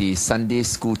one of the Sunday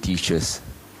school teachers.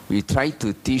 We try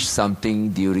to teach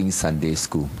something during Sunday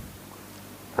school.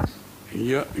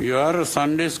 You are a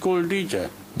Sunday school teacher?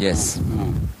 Yes.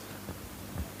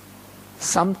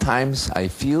 Sometimes I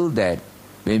feel that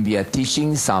when we are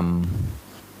teaching some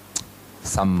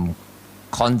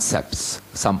concepts,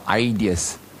 some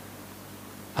ideas,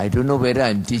 I don't know whether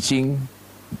I'm teaching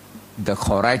the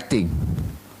correct thing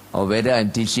or whether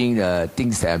I'm teaching the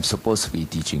things that I'm supposed to be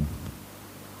teaching.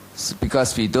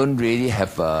 Because we don't really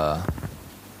have a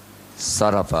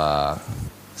sort of a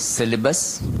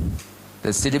syllabus.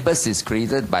 The syllabus is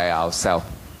created by ourselves.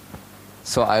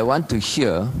 So I want to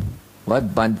hear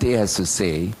what Bhante has to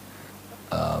say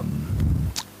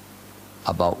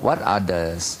about what are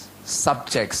the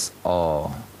subjects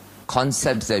or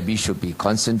concepts that we should be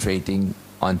concentrating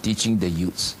on teaching the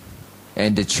youths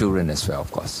and the children as well,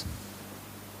 of course.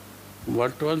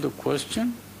 What was the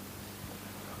question?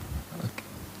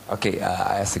 Okay,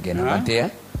 I ask again.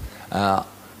 Bhante,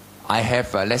 I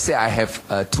have, let's say I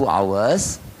have 2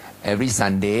 hours every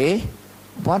Sunday.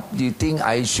 What do you think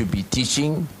I should be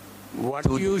teaching? What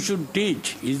you should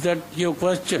teach? Is that your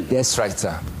question? That's right,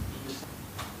 sir.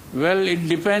 Well, it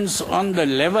depends on the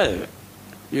level.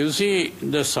 You see,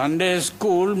 the Sunday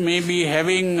school may be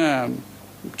having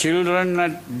children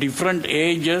at different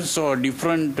ages or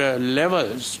different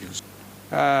levels.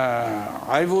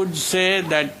 I would say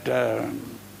that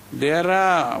there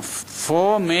are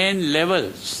 4 main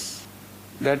levels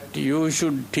that you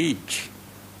should teach.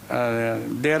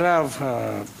 There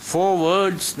are 4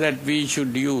 words that we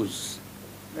should use.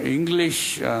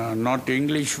 English, not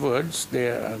English words,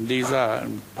 these are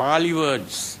Pali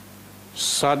words.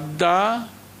 Saddha,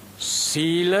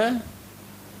 Sila,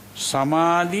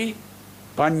 Samadhi,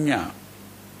 Panya.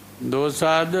 Those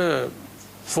are the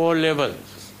 4 levels.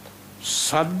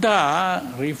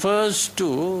 Saddha refers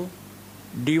to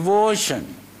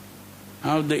devotion.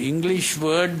 Now the English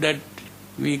word that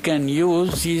we can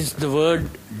use is the word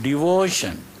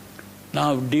devotion.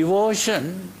 Now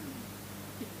devotion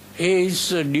is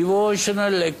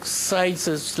devotional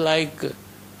exercises like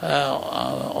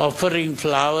offering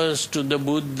flowers to the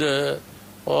Buddha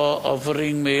or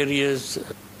offering various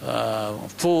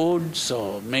foods,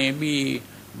 or maybe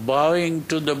bowing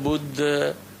to the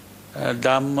Buddha,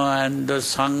 Dhamma and the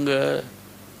Sangha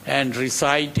and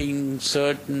reciting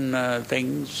certain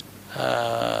things.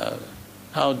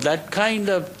 Now that kind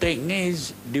of thing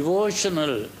is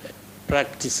devotional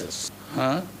practices.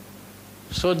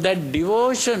 So that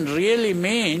devotion really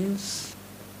means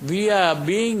we are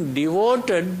being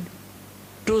devoted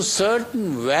to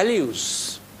certain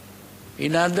values.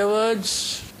 In other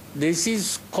words, this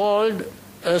is called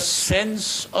a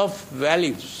sense of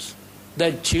values.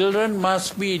 That children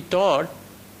must be taught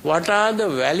what are the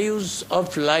values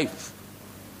of life.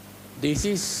 This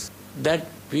is that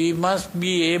we must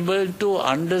be able to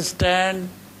understand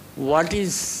what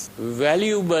is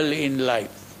valuable in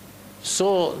life.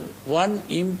 So one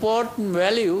important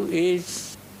value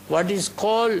is what is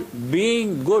called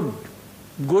being good.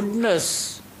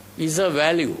 Goodness is a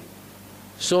value.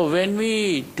 So when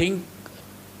we think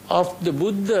of the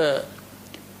Buddha,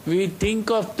 we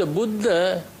think of the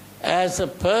Buddha as a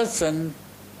person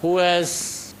who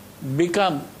has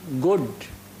become good,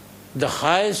 the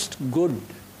highest good,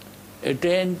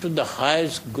 attained to the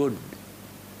highest good.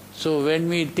 So when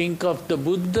we think of the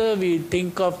Buddha, we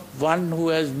think of one who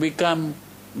has become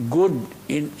good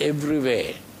in every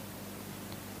way.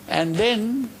 And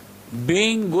then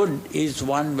being good is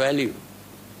one value.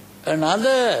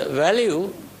 Another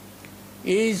value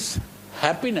is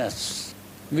happiness.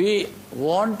 We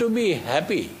want to be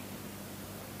happy.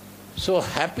 So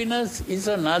happiness is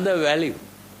another value.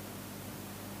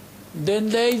 Then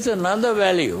there is another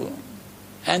value,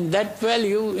 and that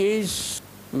value is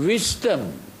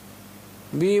wisdom.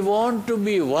 We want to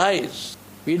be wise.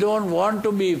 We don't want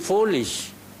to be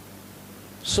foolish.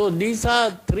 So these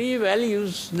are 3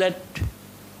 values that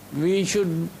we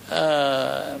should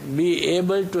be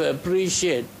able to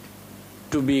appreciate: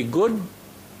 to be good,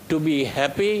 to be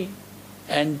happy,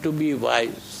 and to be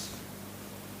wise.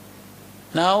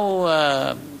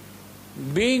 Now,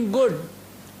 being good,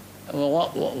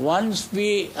 once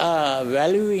we are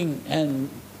valuing and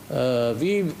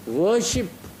we worship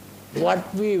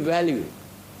what we value.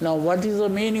 Now, what is the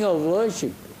meaning of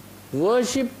worship?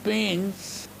 Worship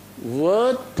means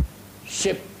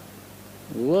worth-ship.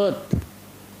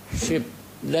 Worth-ship.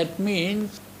 That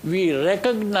means we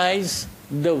recognize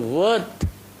the worth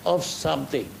of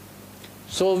something.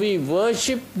 So we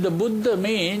worship the Buddha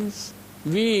means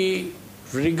we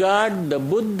regard the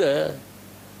Buddha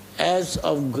as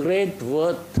of great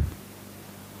worth.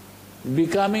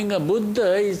 Becoming a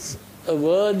Buddha is a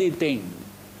worthy thing.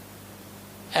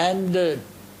 And the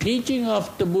teaching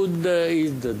of the Buddha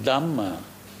is the Dhamma.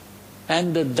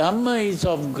 And the Dhamma is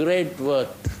of great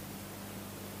worth.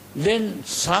 Then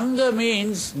Sangha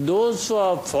means those who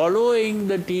are following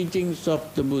the teachings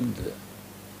of the Buddha.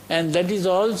 And that is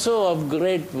also of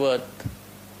great worth.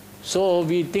 So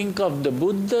we think of the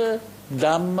Buddha,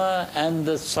 Dhamma and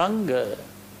the Sangha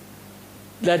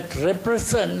that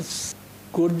represents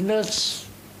goodness,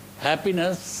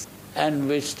 happiness and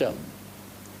wisdom.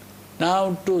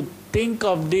 Now to think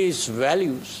of these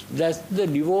values, that's the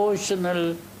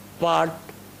devotional part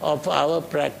of our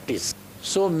practice.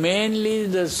 So mainly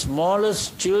the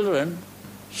smallest children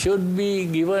should be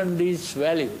given these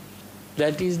values.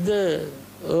 That is the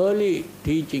early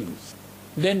teachings.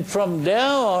 Then from there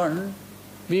on,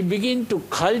 we begin to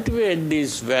cultivate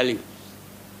these values.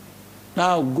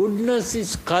 Now goodness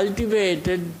is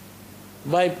cultivated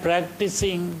by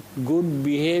practicing good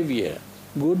behavior.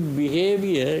 Good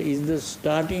behavior is the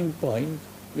starting point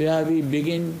where we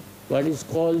begin what is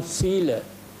called sila,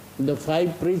 the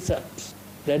 5 precepts.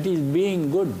 That is being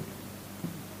good.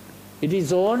 It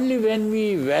is only when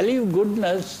we value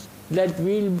goodness that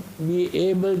we'll be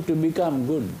able to become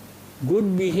good.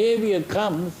 Good behavior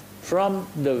comes from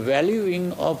the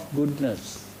valuing of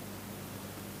goodness.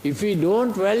 If we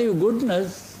don't value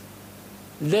goodness,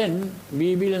 then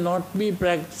we will not be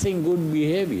practicing good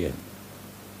behavior.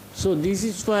 So this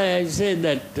is why I say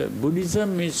that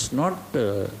Buddhism is not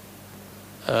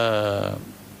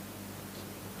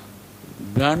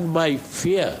done by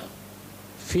fear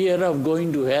of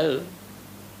going to hell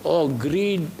or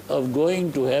greed of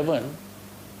going to heaven.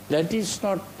 That is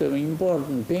not the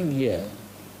important thing here,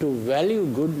 to value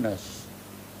goodness.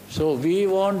 So we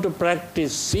want to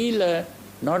practice sila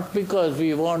not because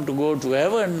we want to go to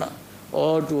heaven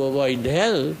or to avoid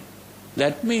hell.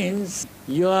 That means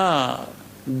you are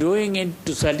doing it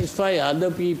to satisfy other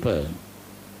people.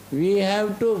 We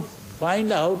have to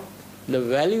find out the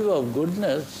value of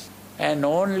goodness, and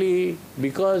only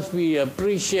because we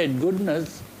appreciate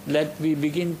goodness that we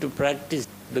begin to practice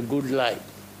the good life.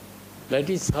 That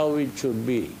is how it should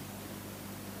be.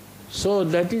 So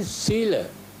that is sila.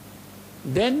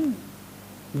 Then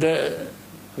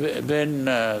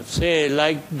when say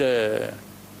like the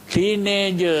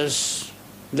teenagers,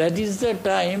 that is the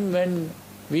time when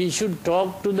we should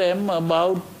talk to them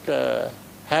about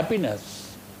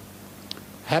happiness.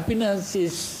 Happiness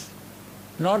is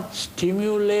not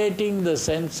stimulating the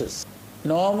senses.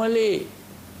 Normally,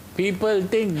 people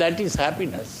think that is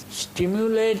happiness.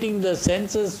 Stimulating the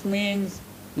senses means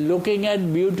looking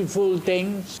at beautiful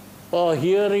things, or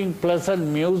hearing pleasant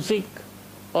music,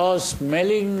 or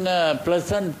smelling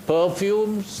pleasant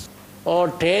perfumes, or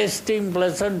tasting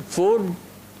pleasant food,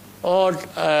 or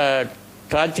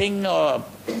touching or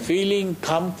feeling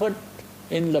comfort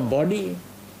in the body.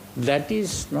 That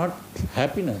is not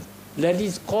happiness. That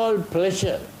is called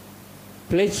pleasure.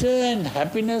 Pleasure and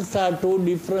happiness are 2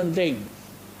 different things.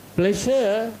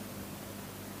 Pleasure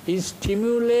is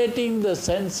stimulating the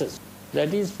senses.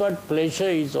 That is what pleasure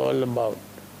is all about.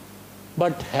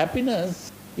 But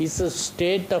happiness is a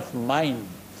state of mind,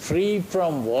 free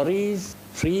from worries,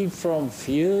 free from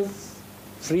fears,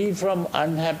 free from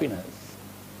unhappiness.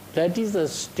 That is a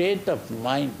state of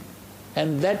mind.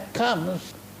 And that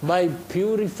comes by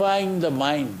purifying the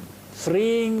mind,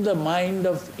 freeing the mind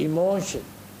of emotion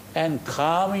and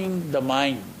calming the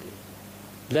mind.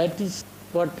 That is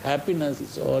what happiness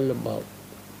is all about.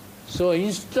 So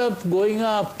instead of going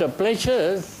after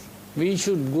pleasures, we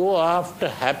should go after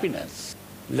happiness.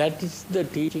 That is the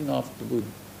teaching of the Buddha.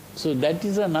 So that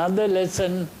is another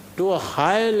lesson to a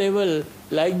higher level,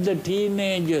 like the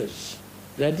teenagers.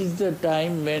 That is the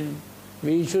time when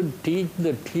we should teach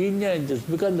the teenagers,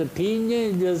 because the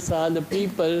teenagers are the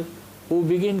people who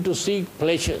begin to seek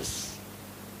pleasures.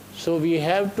 So we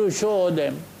have to show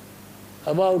them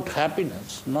about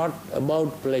happiness, not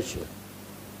about pleasure.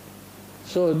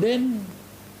 So then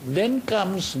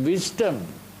comes wisdom.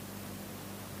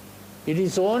 It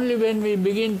is only when we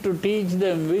begin to teach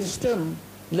them wisdom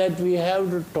that we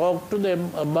have to talk to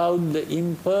them about the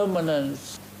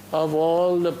impermanence of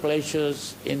all the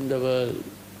pleasures in the world.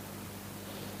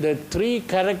 The 3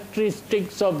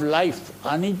 characteristics of life,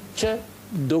 anicca,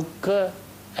 dukkha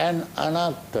and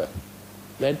anatta.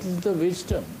 That is the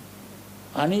wisdom.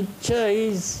 Anicca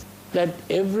is that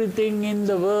everything in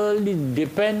the world is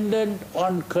dependent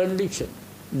on condition.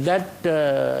 That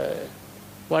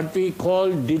what we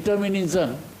call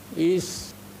determinism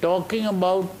is talking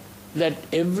about that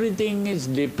everything is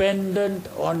dependent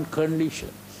on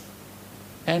conditions.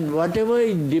 And whatever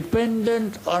is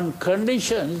dependent on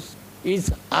conditions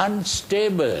is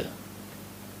unstable.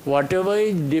 Whatever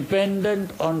is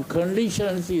dependent on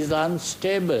conditions is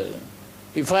unstable.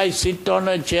 If I sit on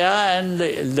a chair and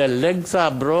the legs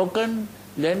are broken,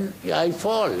 then I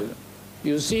fall.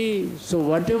 You see, so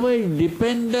whatever is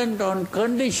dependent on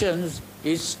conditions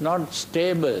is not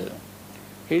stable.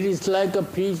 It is like a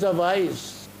piece of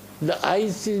ice. The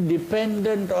ice is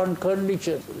dependent on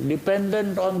conditions,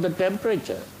 dependent on the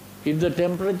temperature. If the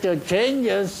temperature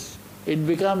changes, it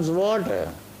becomes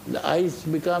water. The ice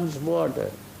becomes water.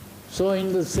 So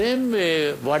in the same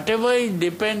way, whatever is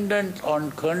dependent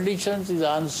on conditions is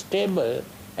unstable,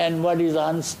 and what is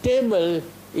unstable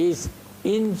is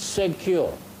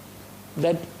insecure.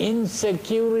 That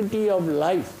insecurity of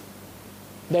life,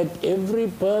 that every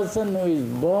person who is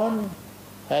born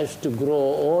has to grow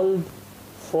old,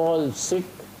 fall sick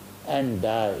and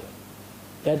die.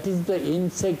 That is the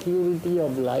insecurity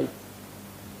of life.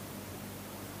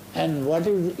 And what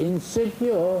is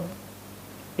insecure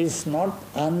is not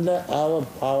under our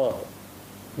power,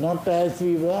 not as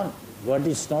we want. What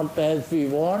is not as we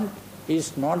want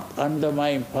is not under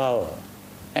my power.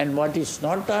 And what is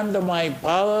not under my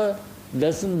power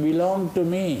doesn't belong to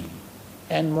me.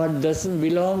 And what doesn't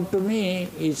belong to me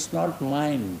is not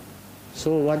mine.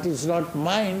 So what is not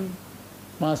mine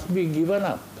must be given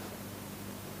up,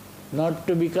 not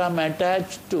to become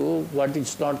attached to what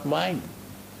is not mine.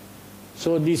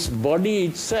 So this body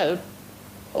itself,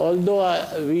 although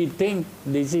we think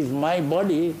this is my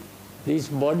body, this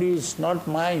body is not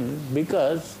mine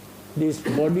because this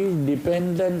body is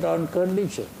dependent on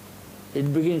condition.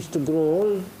 It begins to grow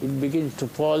old, it begins to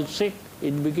fall sick,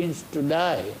 it begins to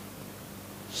die.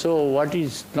 So what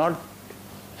is not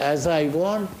as I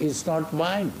want is not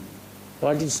mine.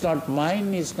 What is not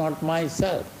mine is not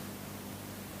myself.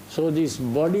 So this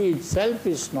body itself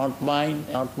is not mine,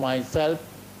 not myself.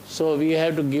 So we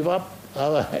have to give up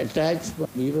our attachment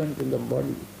even to the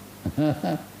body.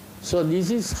 So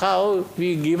this is how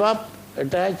we give up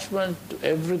attachment to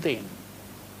everything.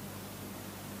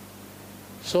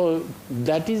 So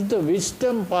that is the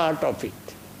wisdom part of it.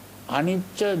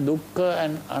 Anicca, dukkha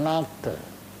and anatta.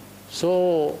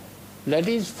 So that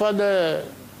is for the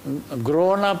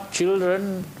grown-up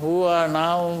children who are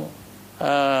now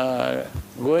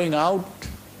going out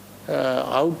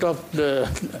of the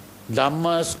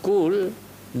Dhamma school.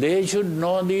 They should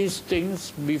know these things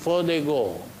before they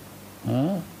go.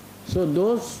 So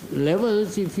those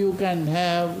levels, if you can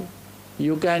have,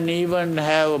 you can even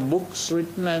have books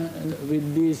written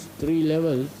with these 3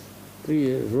 levels,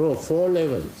 4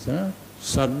 levels.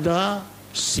 Saddha,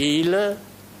 Sila,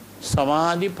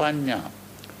 Samadhi, Panya.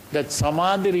 That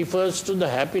Samadhi refers to the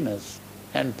happiness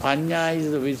and Panya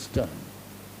is the wisdom.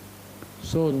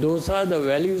 So those are the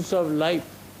values of life.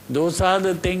 Those are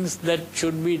the things that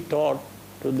should be taught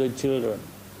to the children.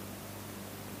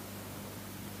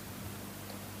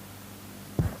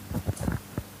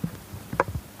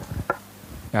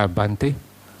 Bhante,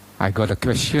 I got a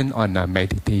question on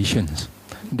meditations.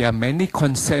 There are many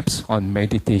concepts on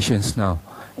meditations now.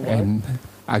 What? And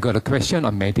I got a question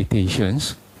on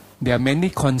meditations. There are many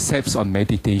concepts on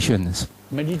meditations.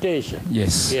 Meditation?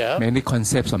 Yes, yeah. Many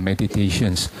concepts on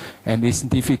meditations. And it's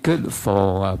difficult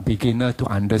for a beginner to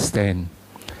understand.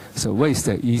 So what is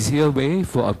the easier way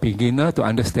for a beginner to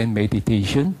understand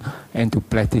meditation and to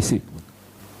practice it?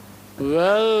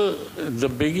 Well, the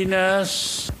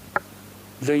beginners,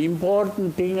 the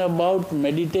important thing about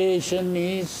meditation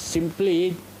is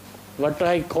simply what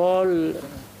I call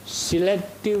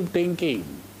selective thinking.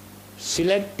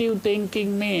 Selective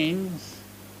thinking means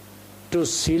to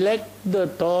select the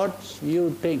thoughts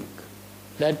you think.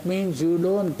 That means you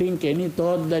don't think any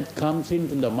thought that comes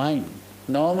into the mind.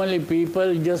 Normally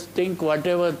people just think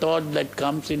whatever thought that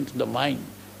comes into the mind.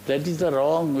 That is the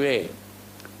wrong way.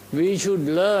 We should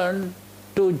learn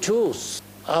to choose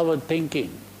our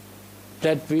thinking.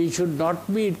 That we should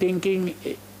not be thinking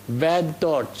bad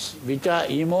thoughts, which are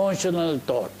emotional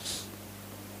thoughts.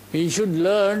 We should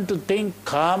learn to think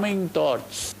calming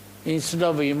thoughts instead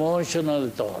of emotional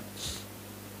thoughts.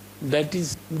 That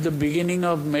is the beginning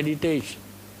of meditation.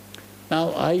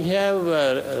 Now I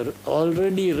have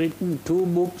already written 2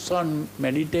 books on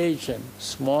meditation,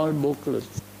 small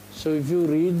booklets. So if you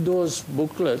read those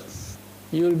booklets,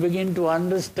 you will begin to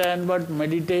understand what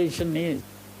meditation is.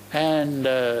 And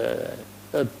a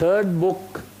 3rd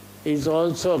book is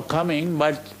also coming,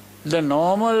 but the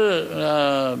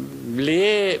normal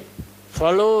lay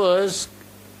followers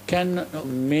can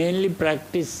mainly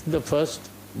practice the first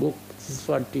book. This is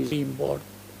what is important.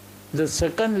 The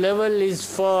second level is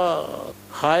for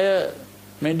higher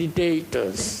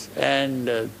meditators, and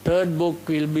third book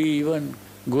will be even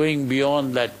going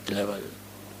beyond that level.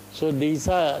 So these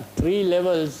are 3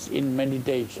 levels in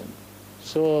meditation.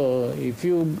 So if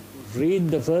you read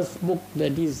the first book,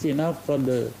 that is enough for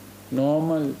the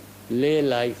normal lay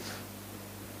life.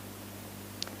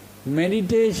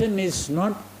 Meditation is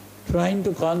not trying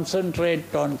to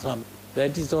concentrate on something.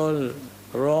 That is all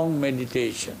wrong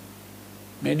meditation.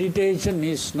 Meditation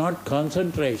is not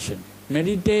concentration.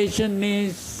 Meditation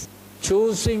is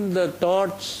choosing the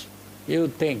thoughts you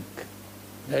think.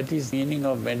 That is the meaning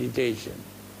of meditation.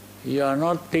 You are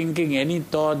not thinking any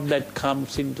thought that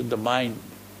comes into the mind.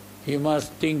 You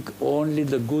must think only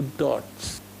the good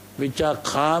thoughts, which are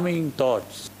calming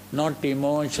thoughts, not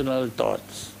emotional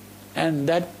thoughts. And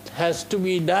that has to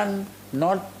be done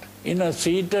not in a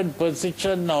seated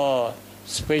position or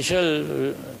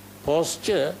special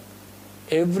posture.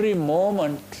 Every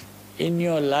moment in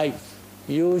your life,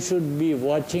 you should be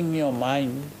watching your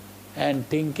mind and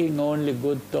thinking only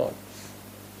good thoughts.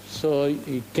 So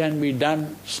it can be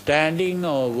done standing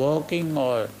or walking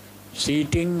or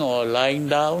sitting or lying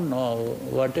down or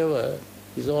whatever.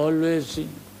 It's always,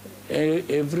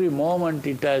 every moment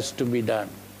it has to be done.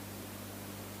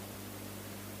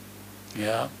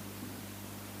 Yeah.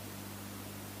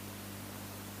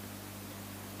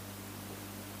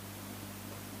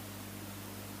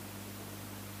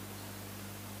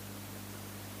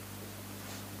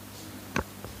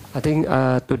 I think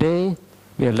today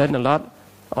we have learned a lot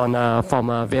on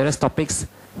from various topics,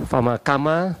 from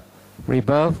karma,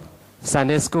 rebirth,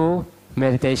 Sunday school,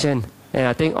 meditation, and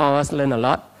I think all of us learn a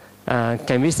lot.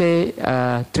 Can we say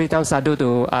 3 times sadhu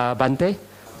to Bante?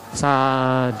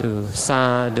 Sadhu,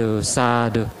 sadhu,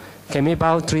 sadhu. Can we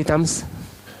bow 3 times?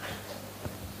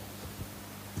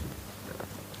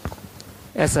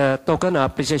 As a token of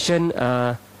appreciation,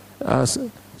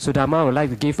 Sudama would like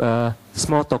to give a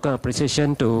small token of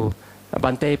appreciation to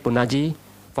Bante Punaji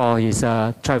for his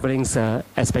traveling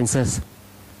expenses.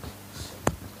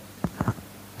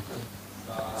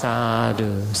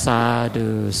 Sadhu,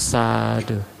 sadhu,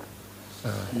 sadhu.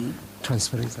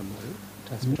 Transferring some money.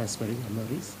 Transferring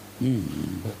memories.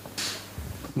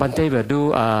 Bante will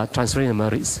do transferring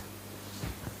memories.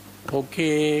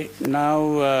 Okay, now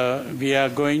we are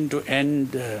going to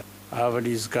end our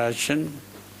discussion,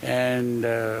 and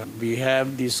we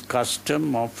have this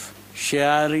custom of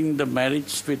sharing the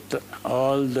merits with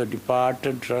all the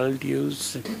departed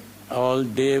relatives, all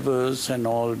devas and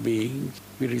all beings.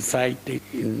 We recite it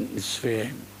in this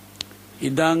way.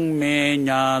 Idang me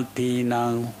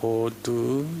ñātīnaṁ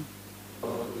hotu,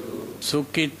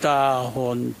 sukhita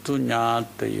hontu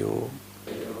ñātayo.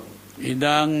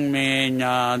 Idang me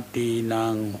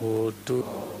ñātīnaṁ hotu,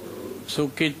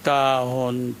 sukhita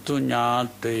hontu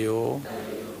ñātayo.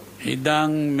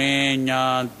 Idang me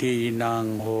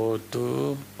ñātīnaṁ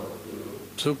hotu,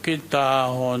 sukhita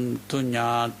hontu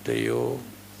ñātayo.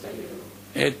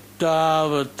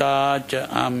 Ettavata ca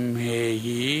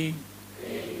amhehi,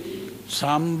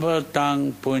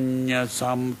 Sambhatang punya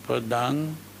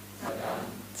sampadang,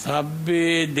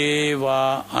 sabbe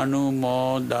deva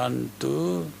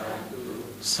anumodantu,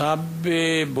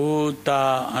 sabbe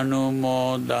bhuta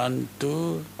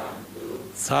anumodantu,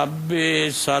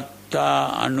 sabbe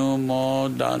satta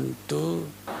anumodantu,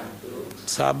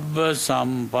 sabba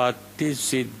sampatti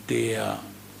siddhya.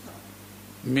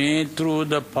 May through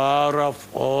the power of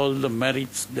all the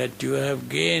merits that you have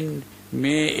gained,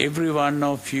 may every one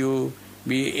of you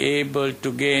be able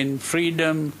to gain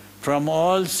freedom from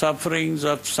all sufferings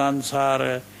of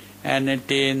samsara and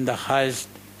attain the highest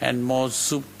and most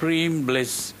supreme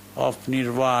bliss of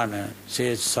nirvana.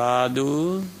 Say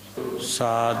sadhu,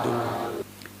 sadhu.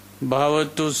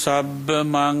 Bhavatu sabba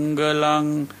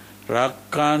mangalang,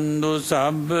 rakkandu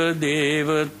sabba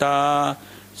devata,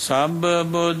 sabba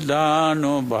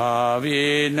buddhanu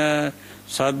bhavena,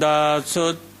 sada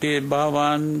sutti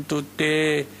bhavantu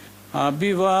te,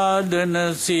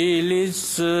 abhivadana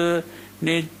silis,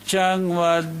 niccang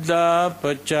vadda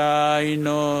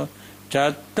pacayino,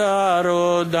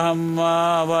 chattaro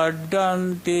dhamma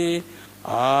vaddanti,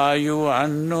 ayu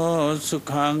anno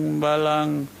sukhang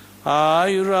balang,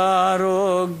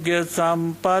 ayurarogya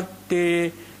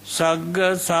sampatti,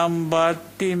 sagga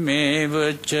sampatti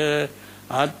mevacha,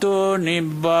 ato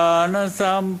nibbana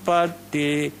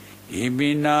sampatti,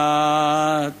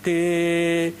 iminate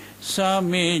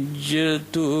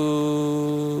samijjatu.